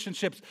your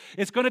relationships?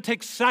 It's going to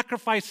take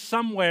sacrifice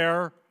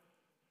somewhere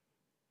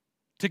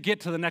to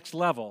get to the next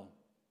level.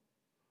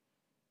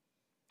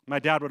 My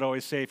dad would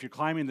always say, if you're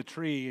climbing the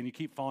tree and you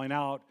keep falling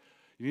out,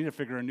 you need to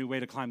figure a new way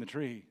to climb the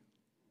tree.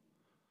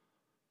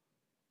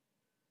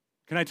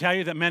 Can I tell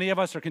you that many of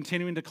us are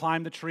continuing to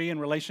climb the tree in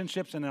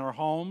relationships and in our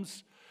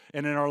homes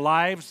and in our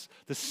lives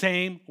the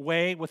same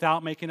way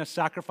without making a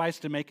sacrifice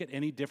to make it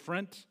any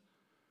different?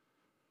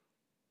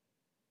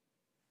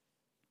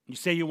 You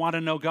say you want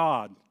to know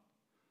God.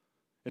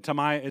 It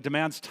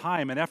demands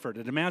time and effort.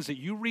 It demands that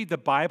you read the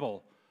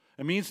Bible.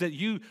 It means that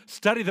you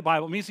study the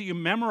Bible. It means that you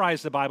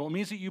memorize the Bible. It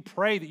means that you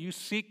pray, that you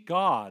seek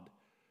God.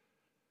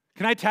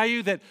 Can I tell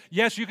you that,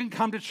 yes, you can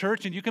come to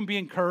church and you can be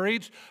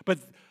encouraged, but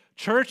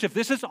church, if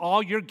this is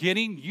all you're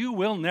getting, you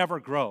will never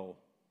grow.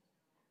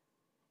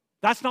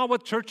 That's not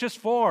what church is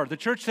for. The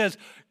church says,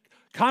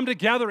 come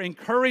together,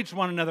 encourage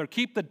one another,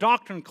 keep the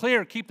doctrine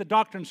clear, keep the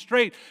doctrine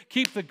straight,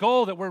 keep the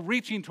goal that we're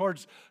reaching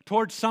towards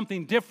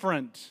something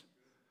different.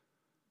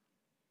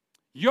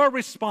 You're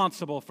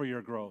responsible for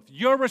your growth.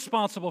 You're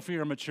responsible for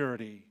your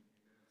maturity.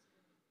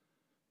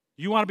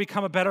 You want to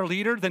become a better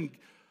leader? Then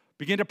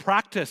begin to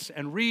practice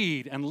and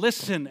read and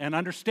listen and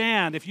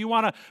understand. If you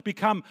want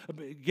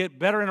to get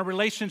better in a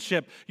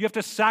relationship, you have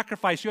to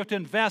sacrifice, you have to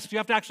invest, you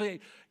have to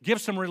actually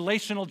give some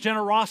relational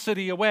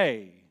generosity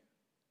away.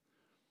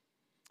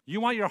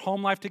 You want your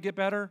home life to get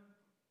better?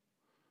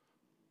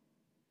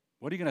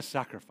 What are you going to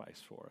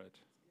sacrifice for it?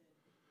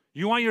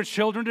 You want your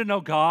children to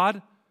know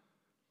God?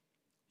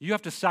 You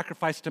have to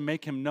sacrifice to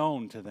make Him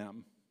known to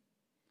them.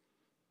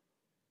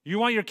 You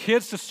want your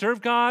kids to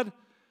serve God?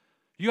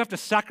 You have to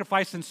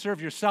sacrifice and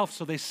serve yourself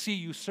so they see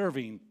you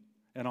serving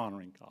and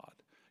honoring God.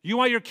 You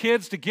want your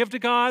kids to give to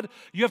God?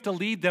 You have to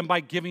lead them by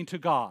giving to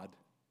God.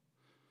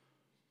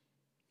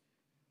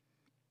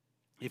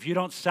 If you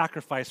don't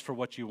sacrifice for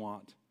what you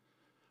want,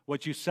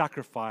 what you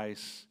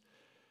sacrifice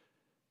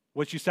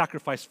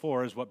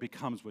for is what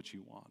becomes what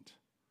you want.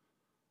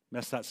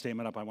 Mess that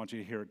statement up. I want you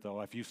to hear it,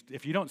 though.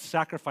 If you don't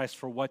sacrifice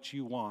for what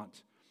you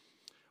want,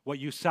 what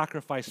you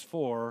sacrifice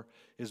for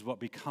is what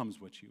becomes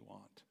what you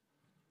want.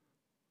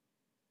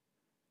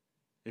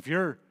 If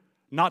you're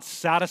not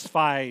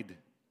satisfied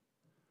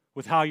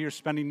with how you're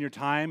spending your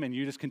time and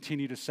you just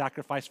continue to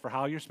sacrifice for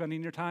how you're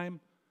spending your time,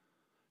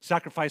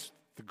 sacrifice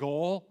the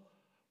goal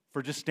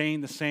for just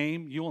staying the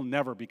same, you will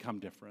never become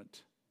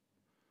different.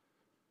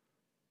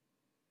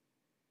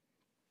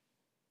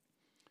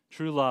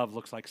 True love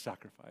looks like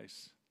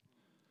sacrifice.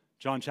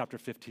 John chapter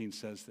 15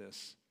 says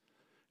this,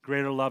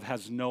 greater love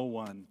has no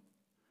one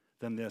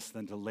than this,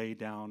 than to lay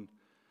down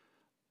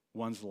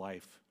one's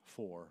life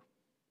for.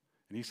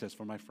 And he says,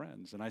 for my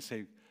friends. And I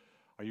say,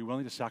 are you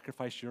willing to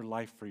sacrifice your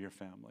life for your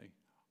family?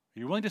 Are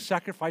you willing to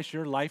sacrifice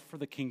your life for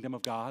the kingdom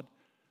of God?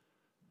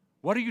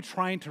 What are you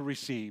trying to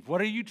receive?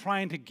 What are you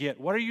trying to get?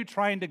 What are you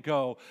trying to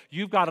go?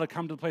 You've got to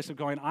come to the place of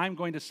going, I'm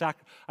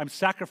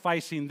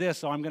sacrificing this,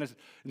 so I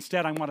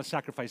want to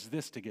sacrifice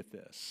this to get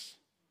this.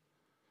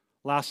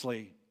 Lastly,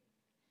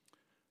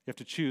 you have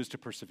to choose to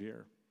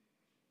persevere.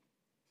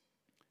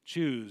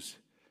 Choose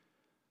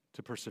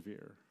to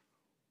persevere.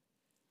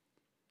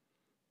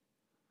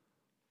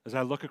 As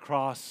I look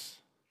across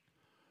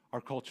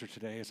our culture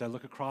today, as I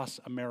look across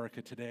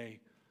America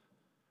today,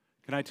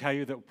 can I tell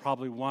you that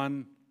probably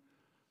one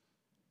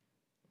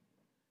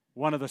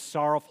of the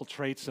sorrowful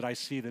traits that I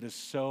see that is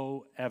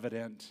so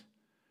evident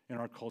in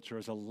our culture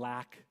is a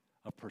lack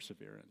of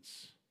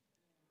perseverance.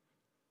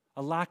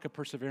 A lack of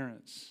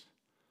perseverance.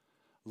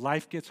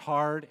 Life gets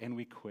hard and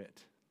we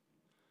quit.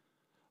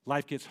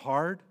 Life gets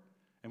hard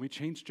and we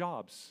change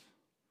jobs.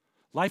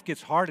 Life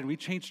gets hard and we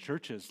change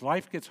churches.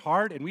 Life gets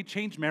hard and we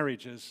change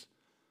marriages.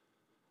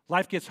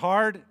 Life gets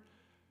hard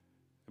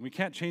and we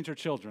can't change our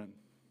children.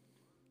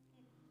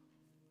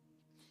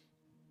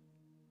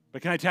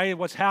 But can I tell you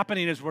what's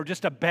happening is we're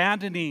just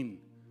abandoning.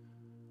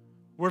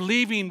 We're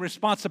leaving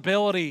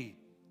responsibility.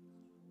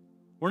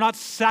 We're not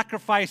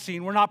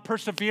sacrificing. We're not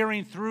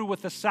persevering through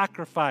with the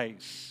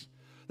sacrifice.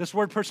 This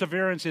word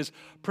perseverance is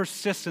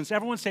persistence.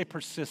 Everyone say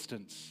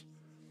persistence.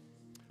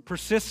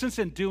 Persistence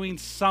in doing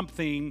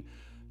something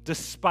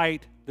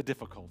despite the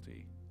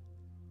difficulty.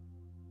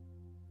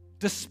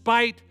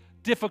 Despite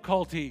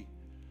difficulty.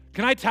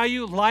 Can I tell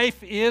you,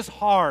 life is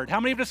hard. How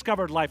many have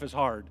discovered life is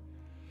hard?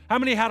 How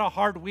many had a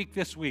hard week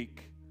this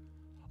week?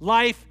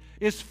 Life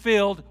is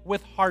filled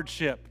with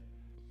hardship.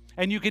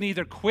 And you can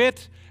either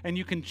quit, and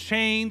you can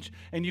change,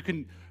 and you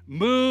can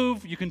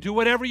move, you can do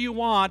whatever you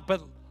want,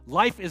 but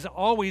life is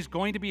always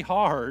going to be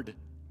hard.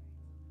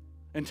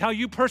 Until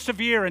you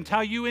persevere,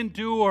 until you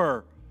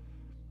endure.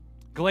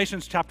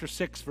 Galatians chapter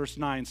 6, verse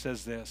 9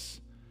 says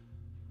this,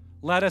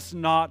 let us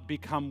not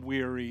become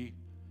weary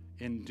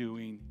in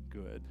doing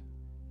good.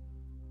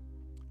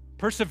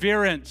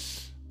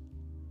 Perseverance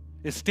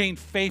is staying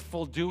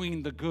faithful,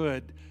 doing the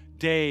good,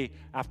 day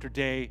after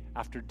day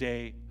after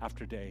day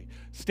after day.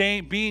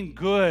 Being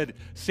good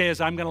says,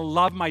 I'm going to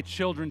love my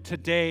children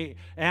today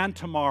and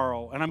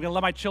tomorrow. And I'm going to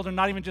love my children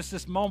not even just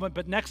this moment,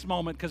 but next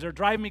moment, because they're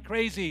driving me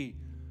crazy.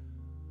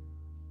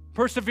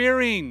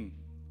 Persevering.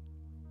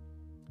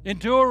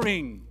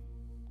 Enduring.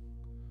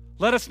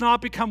 Let us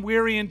not become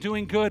weary in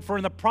doing good, for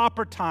in the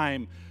proper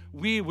time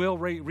we will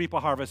reap a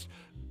harvest.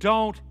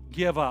 Don't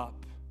give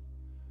up.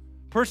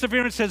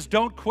 Perseverance says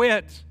don't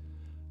quit.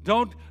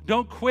 Don't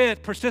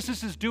quit.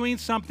 Persistence is doing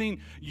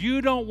something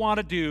you don't want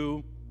to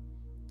do,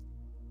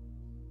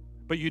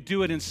 but you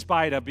do it in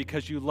spite of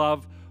because you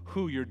love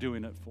who you're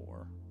doing it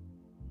for.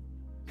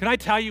 Can I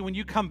tell you, when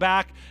you come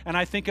back and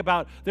I think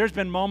about, there's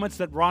been moments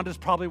that Rhonda's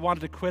probably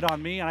wanted to quit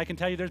on me, and I can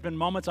tell you there's been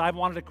moments I've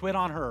wanted to quit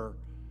on her.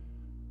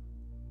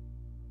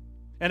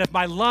 And if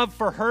my love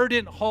for her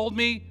didn't hold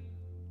me,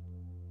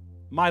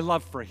 my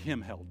love for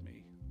him held me.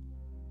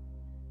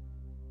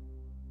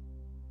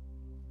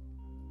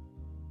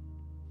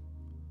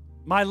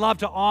 My love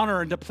to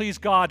honor and to please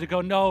God, to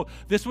go, no,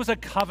 this was a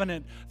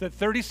covenant that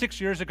 36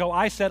 years ago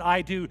I said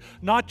I do,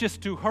 not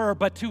just to her,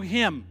 but to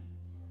him.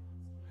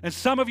 And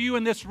some of you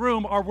in this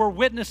room were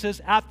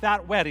witnesses at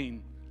that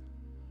wedding.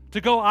 To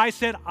go, I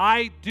said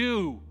I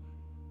do.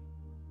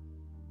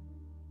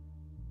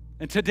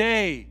 And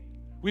today,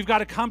 we've got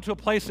to come to a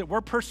place that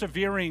we're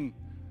persevering.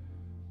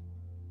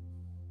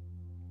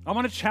 I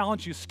want to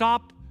challenge you.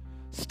 Stop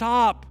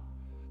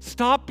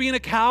being a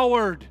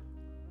coward.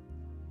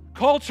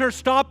 Culture,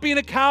 stop being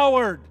a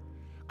coward.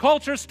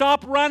 Culture,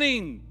 stop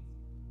running.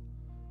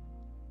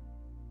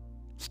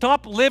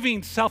 Stop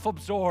living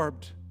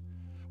self-absorbed.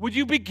 Would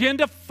you begin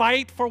to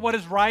fight for what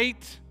is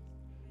right?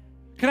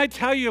 Can I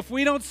tell you, if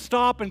we don't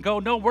stop and go,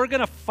 no, we're going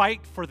to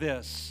fight for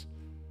this.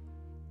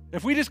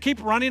 If we just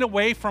keep running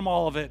away from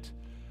all of it,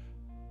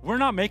 we're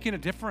not making a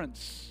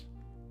difference.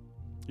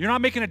 You're not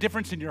making a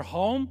difference in your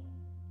home,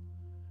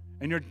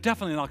 and you're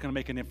definitely not going to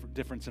make a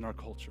difference in our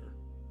culture.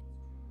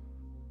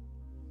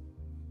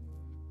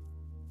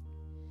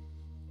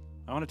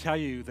 I want to tell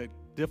you that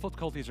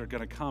difficulties are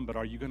going to come, but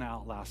are you going to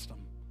outlast them?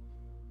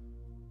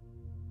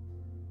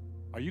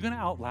 Are you going to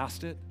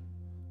outlast it?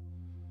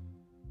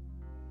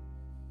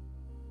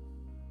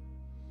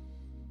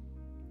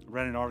 I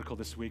read an article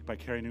this week by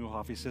Carey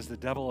Nieuwhof. He says the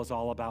devil is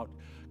all about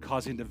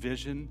causing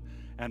division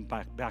and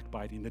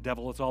backbiting. The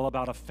devil is all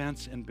about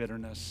offense and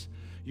bitterness.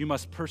 You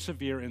must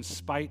persevere in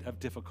spite of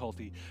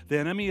difficulty. The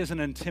enemy isn't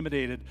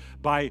intimidated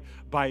by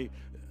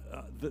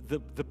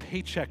the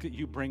paycheck that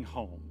you bring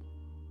home.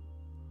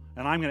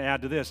 And I'm going to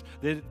add to this.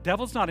 The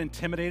devil's not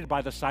intimidated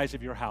by the size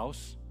of your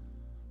house.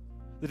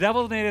 The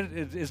devil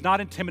is not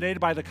intimidated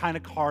by the kind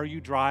of car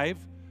you drive.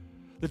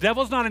 The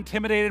devil's not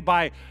intimidated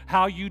by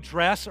how you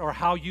dress or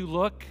how you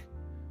look.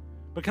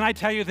 But can I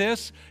tell you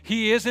this?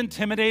 He is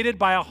intimidated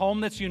by a home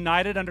that's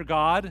united under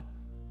God.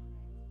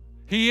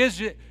 He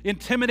is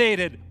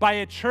intimidated by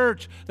a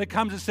church that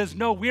comes and says,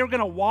 no, we're going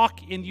to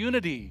walk in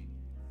unity.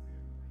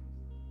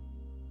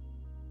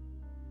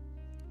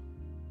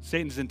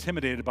 Satan's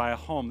intimidated by a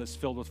home that's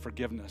filled with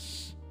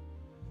forgiveness.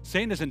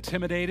 Satan is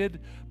intimidated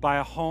by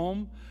a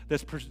home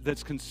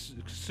that's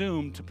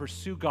consumed to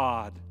pursue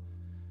God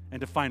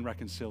and to find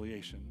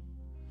reconciliation.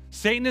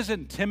 Satan is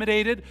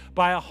intimidated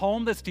by a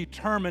home that's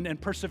determined and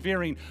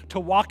persevering to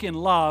walk in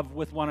love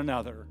with one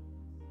another.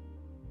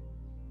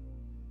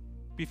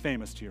 Be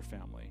famous to your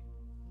family.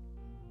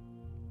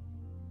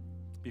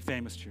 Be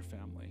famous to your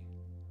family.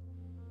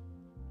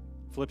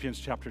 Philippians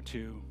chapter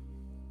 2.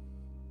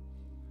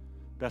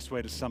 Best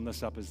way to sum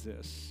this up is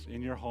this.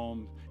 In your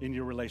home, in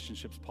your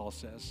relationships, Paul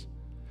says,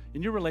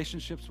 in your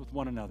relationships with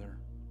one another,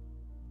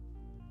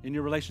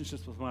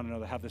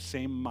 have the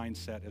same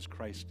mindset as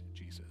Christ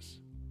Jesus,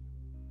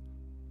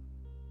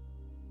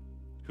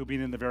 who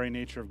being in the very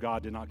nature of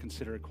God did not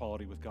consider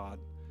equality with God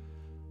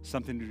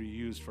something to be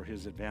used for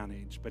his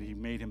advantage, but he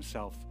made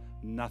himself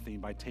nothing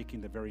by taking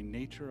the very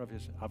nature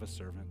of a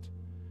servant.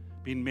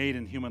 Being made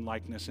in human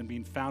likeness and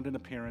being found in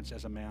appearance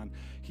as a man,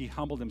 he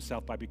humbled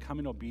himself by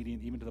becoming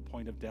obedient even to the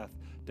point of death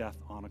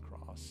on a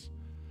cross.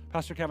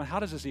 Pastor Kevin, how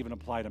does this even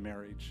apply to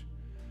marriage?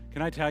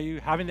 Can I tell you,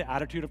 having the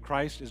attitude of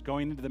Christ is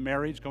going into the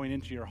marriage, going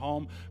into your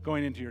home,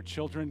 going into your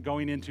children,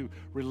 going into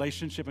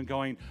relationship and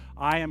going,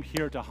 I am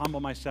here to humble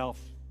myself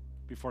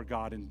before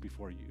God and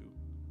before you.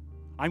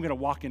 I'm going to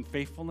walk in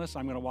faithfulness.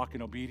 I'm going to walk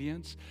in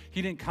obedience.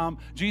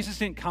 Jesus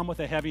didn't come with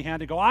a heavy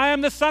hand and go, I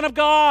am the Son of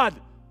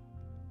God.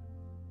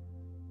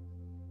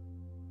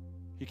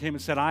 He came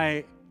and said,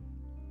 I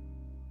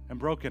am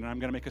broken and I'm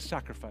going to make a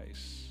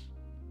sacrifice.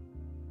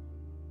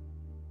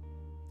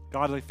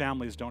 Godly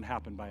families don't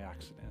happen by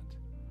accident.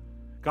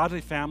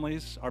 Godly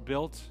families are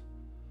built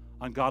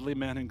on godly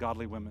men and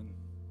godly women.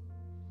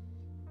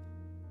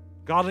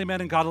 Godly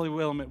men and godly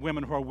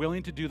women who are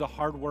willing to do the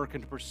hard work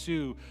and to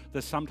pursue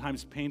the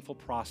sometimes painful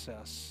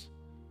process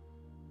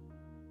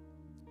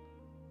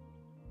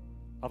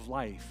of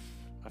life,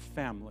 of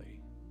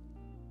family.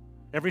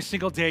 Every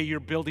single day you're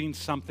building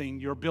something.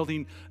 You're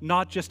building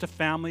not just a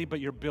family, but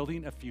you're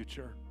building a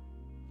future.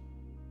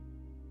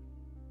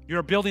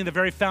 You're building the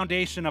very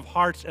foundation of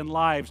hearts and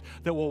lives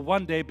that will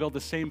one day build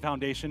the same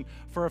foundation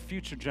for a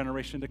future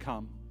generation to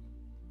come.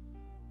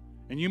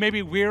 And you may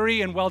be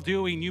weary and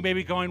well-doing. You may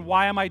be going,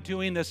 why am I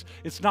doing this?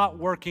 It's not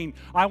working.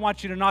 I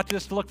want you to not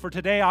just look for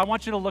today. I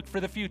want you to look for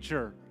the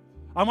future.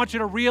 I want you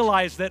to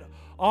realize that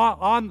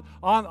on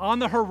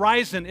the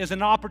horizon is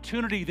an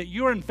opportunity that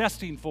you're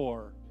investing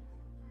for.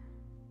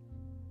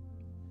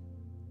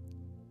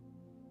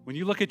 When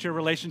you look at your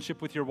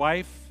relationship with your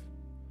wife,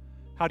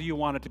 how do you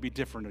want it to be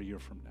different a year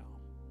from now?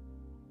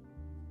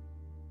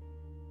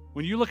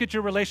 When you look at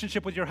your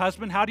relationship with your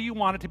husband, how do you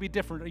want it to be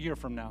different a year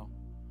from now?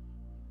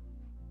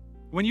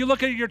 When you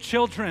look at your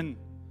children,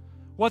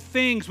 what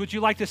things would you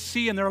like to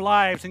see in their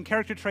lives and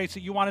character traits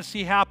that you want to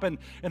see happen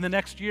in the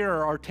next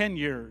year or 10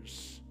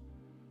 years?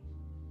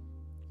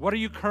 What are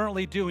you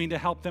currently doing to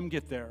help them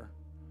get there?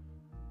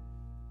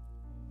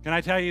 Can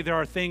I tell you, there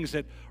are things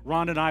that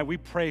Ron and I, we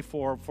pray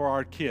for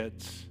our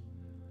kids.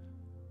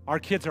 Our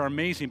kids are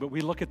amazing, but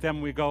we look at them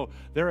and we go,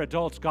 they're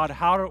adults. God,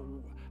 how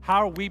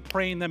are we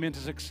praying them into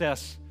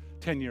success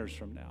 10 years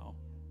from now?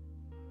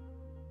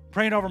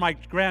 Praying over my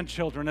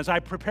grandchildren. As I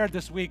prepared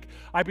this week,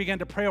 I began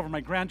to pray over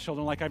my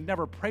grandchildren like I've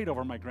never prayed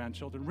over my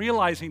grandchildren,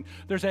 realizing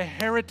there's a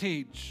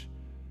heritage.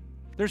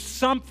 There's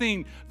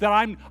something that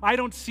I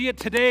don't see it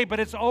today, but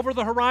it's over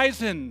the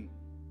horizon.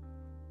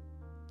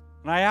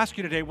 And I ask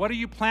you today, what are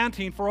you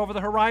planting for over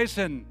the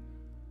horizon?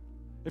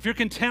 If you're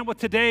content with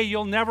today,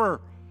 you'll never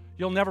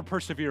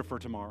persevere for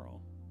tomorrow.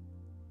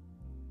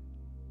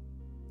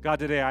 God,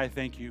 today I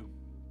thank you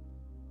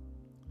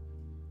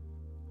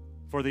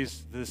for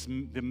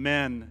the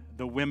men,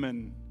 the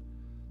women,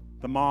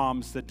 the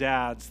moms, the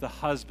dads, the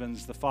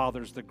husbands, the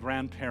fathers, the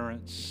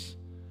grandparents,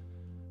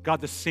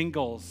 God, the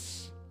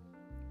singles.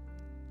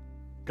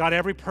 God,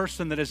 every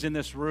person that is in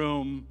this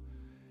room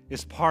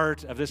is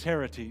part of this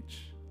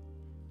heritage.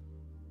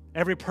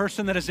 Every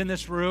person that is in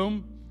this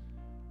room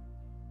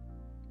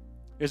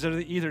is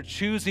either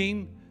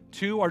choosing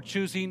to or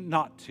choosing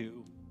not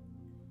to.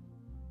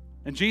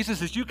 And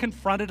Jesus, as you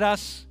confronted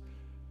us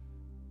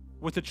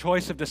with the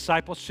choice of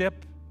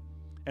discipleship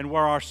and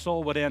where our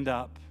soul would end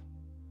up,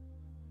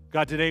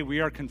 God, today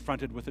we are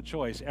confronted with a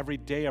choice. Every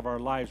day of our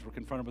lives we're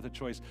confronted with a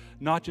choice,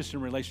 not just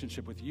in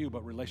relationship with you,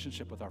 but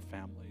relationship with our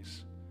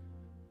families.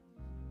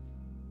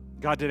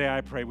 God, today I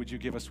pray, would you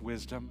give us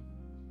wisdom?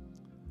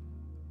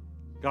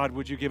 God,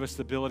 would you give us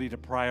the ability to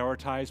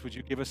prioritize? Would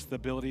you give us the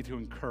ability to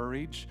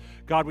encourage?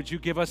 God, would you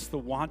give us the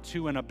want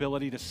to and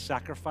ability to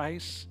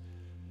sacrifice?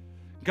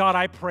 God,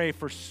 I pray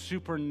for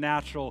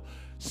supernatural,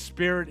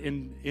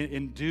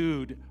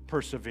 spirit-endued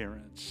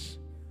perseverance.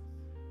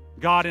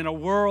 God, in a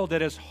world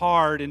that is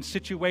hard, in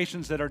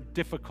situations that are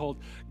difficult,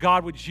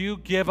 God, would you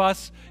give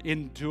us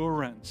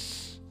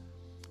endurance,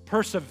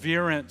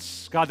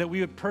 perseverance, God, that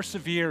we would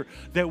persevere,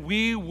 that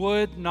we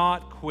would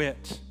not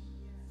quit.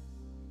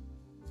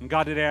 And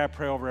God, today I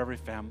pray over every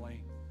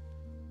family.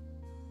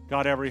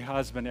 God, every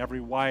husband, every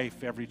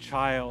wife, every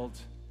child.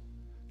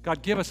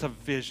 God, give us a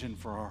vision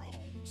for our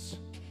homes.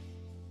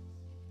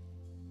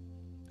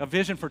 A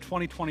vision for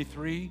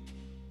 2023.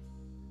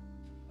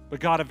 But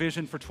God, a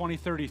vision for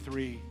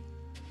 2033.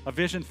 A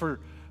vision for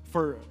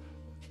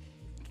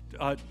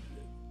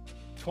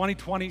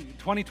 2020,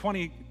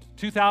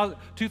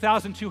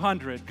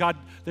 2200. God,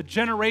 the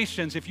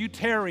generations, if you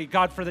tarry,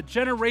 God, for the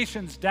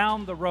generations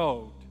down the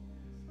road.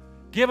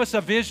 Give us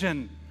a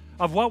vision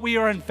of what we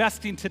are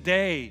investing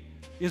today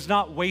is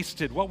not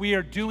wasted. What we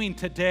are doing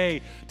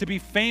today to be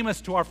famous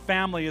to our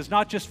family is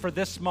not just for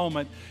this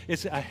moment.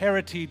 It's a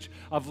heritage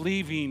of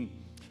leaving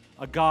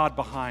a God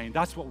behind.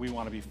 That's what we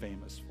want to be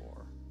famous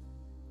for.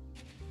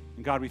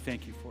 And God, we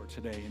thank you for it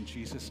today. In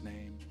Jesus'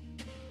 name,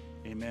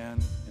 amen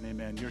and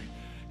amen. You're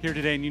here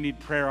today and you need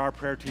prayer. Our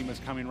prayer team is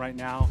coming right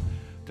now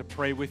to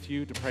pray with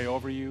you, to pray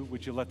over you.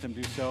 Would you let them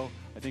do so?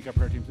 I think our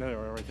prayer team's there,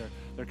 right there.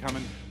 They're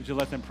coming. Would you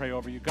let them pray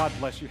over you? God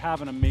bless you.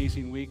 Have an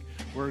amazing week.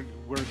 We're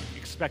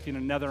expecting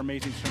another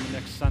amazing sermon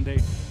next Sunday.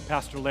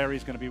 Pastor Larry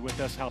is going to be with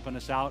us, helping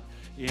us out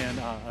in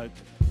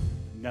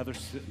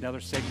another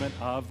segment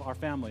of our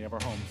family, of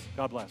our homes.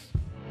 God bless.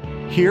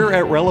 Here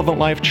at Relevant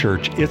Life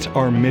Church, it's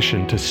our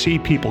mission to see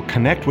people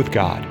connect with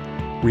God,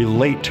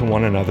 relate to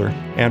one another,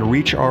 and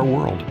reach our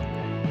world.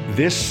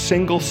 This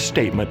single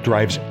statement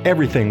drives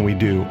everything we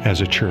do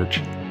as a church.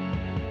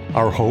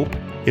 Our hope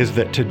is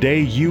that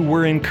today you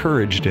were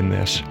encouraged in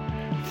this.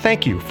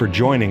 Thank you for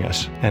joining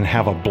us and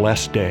have a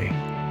blessed day.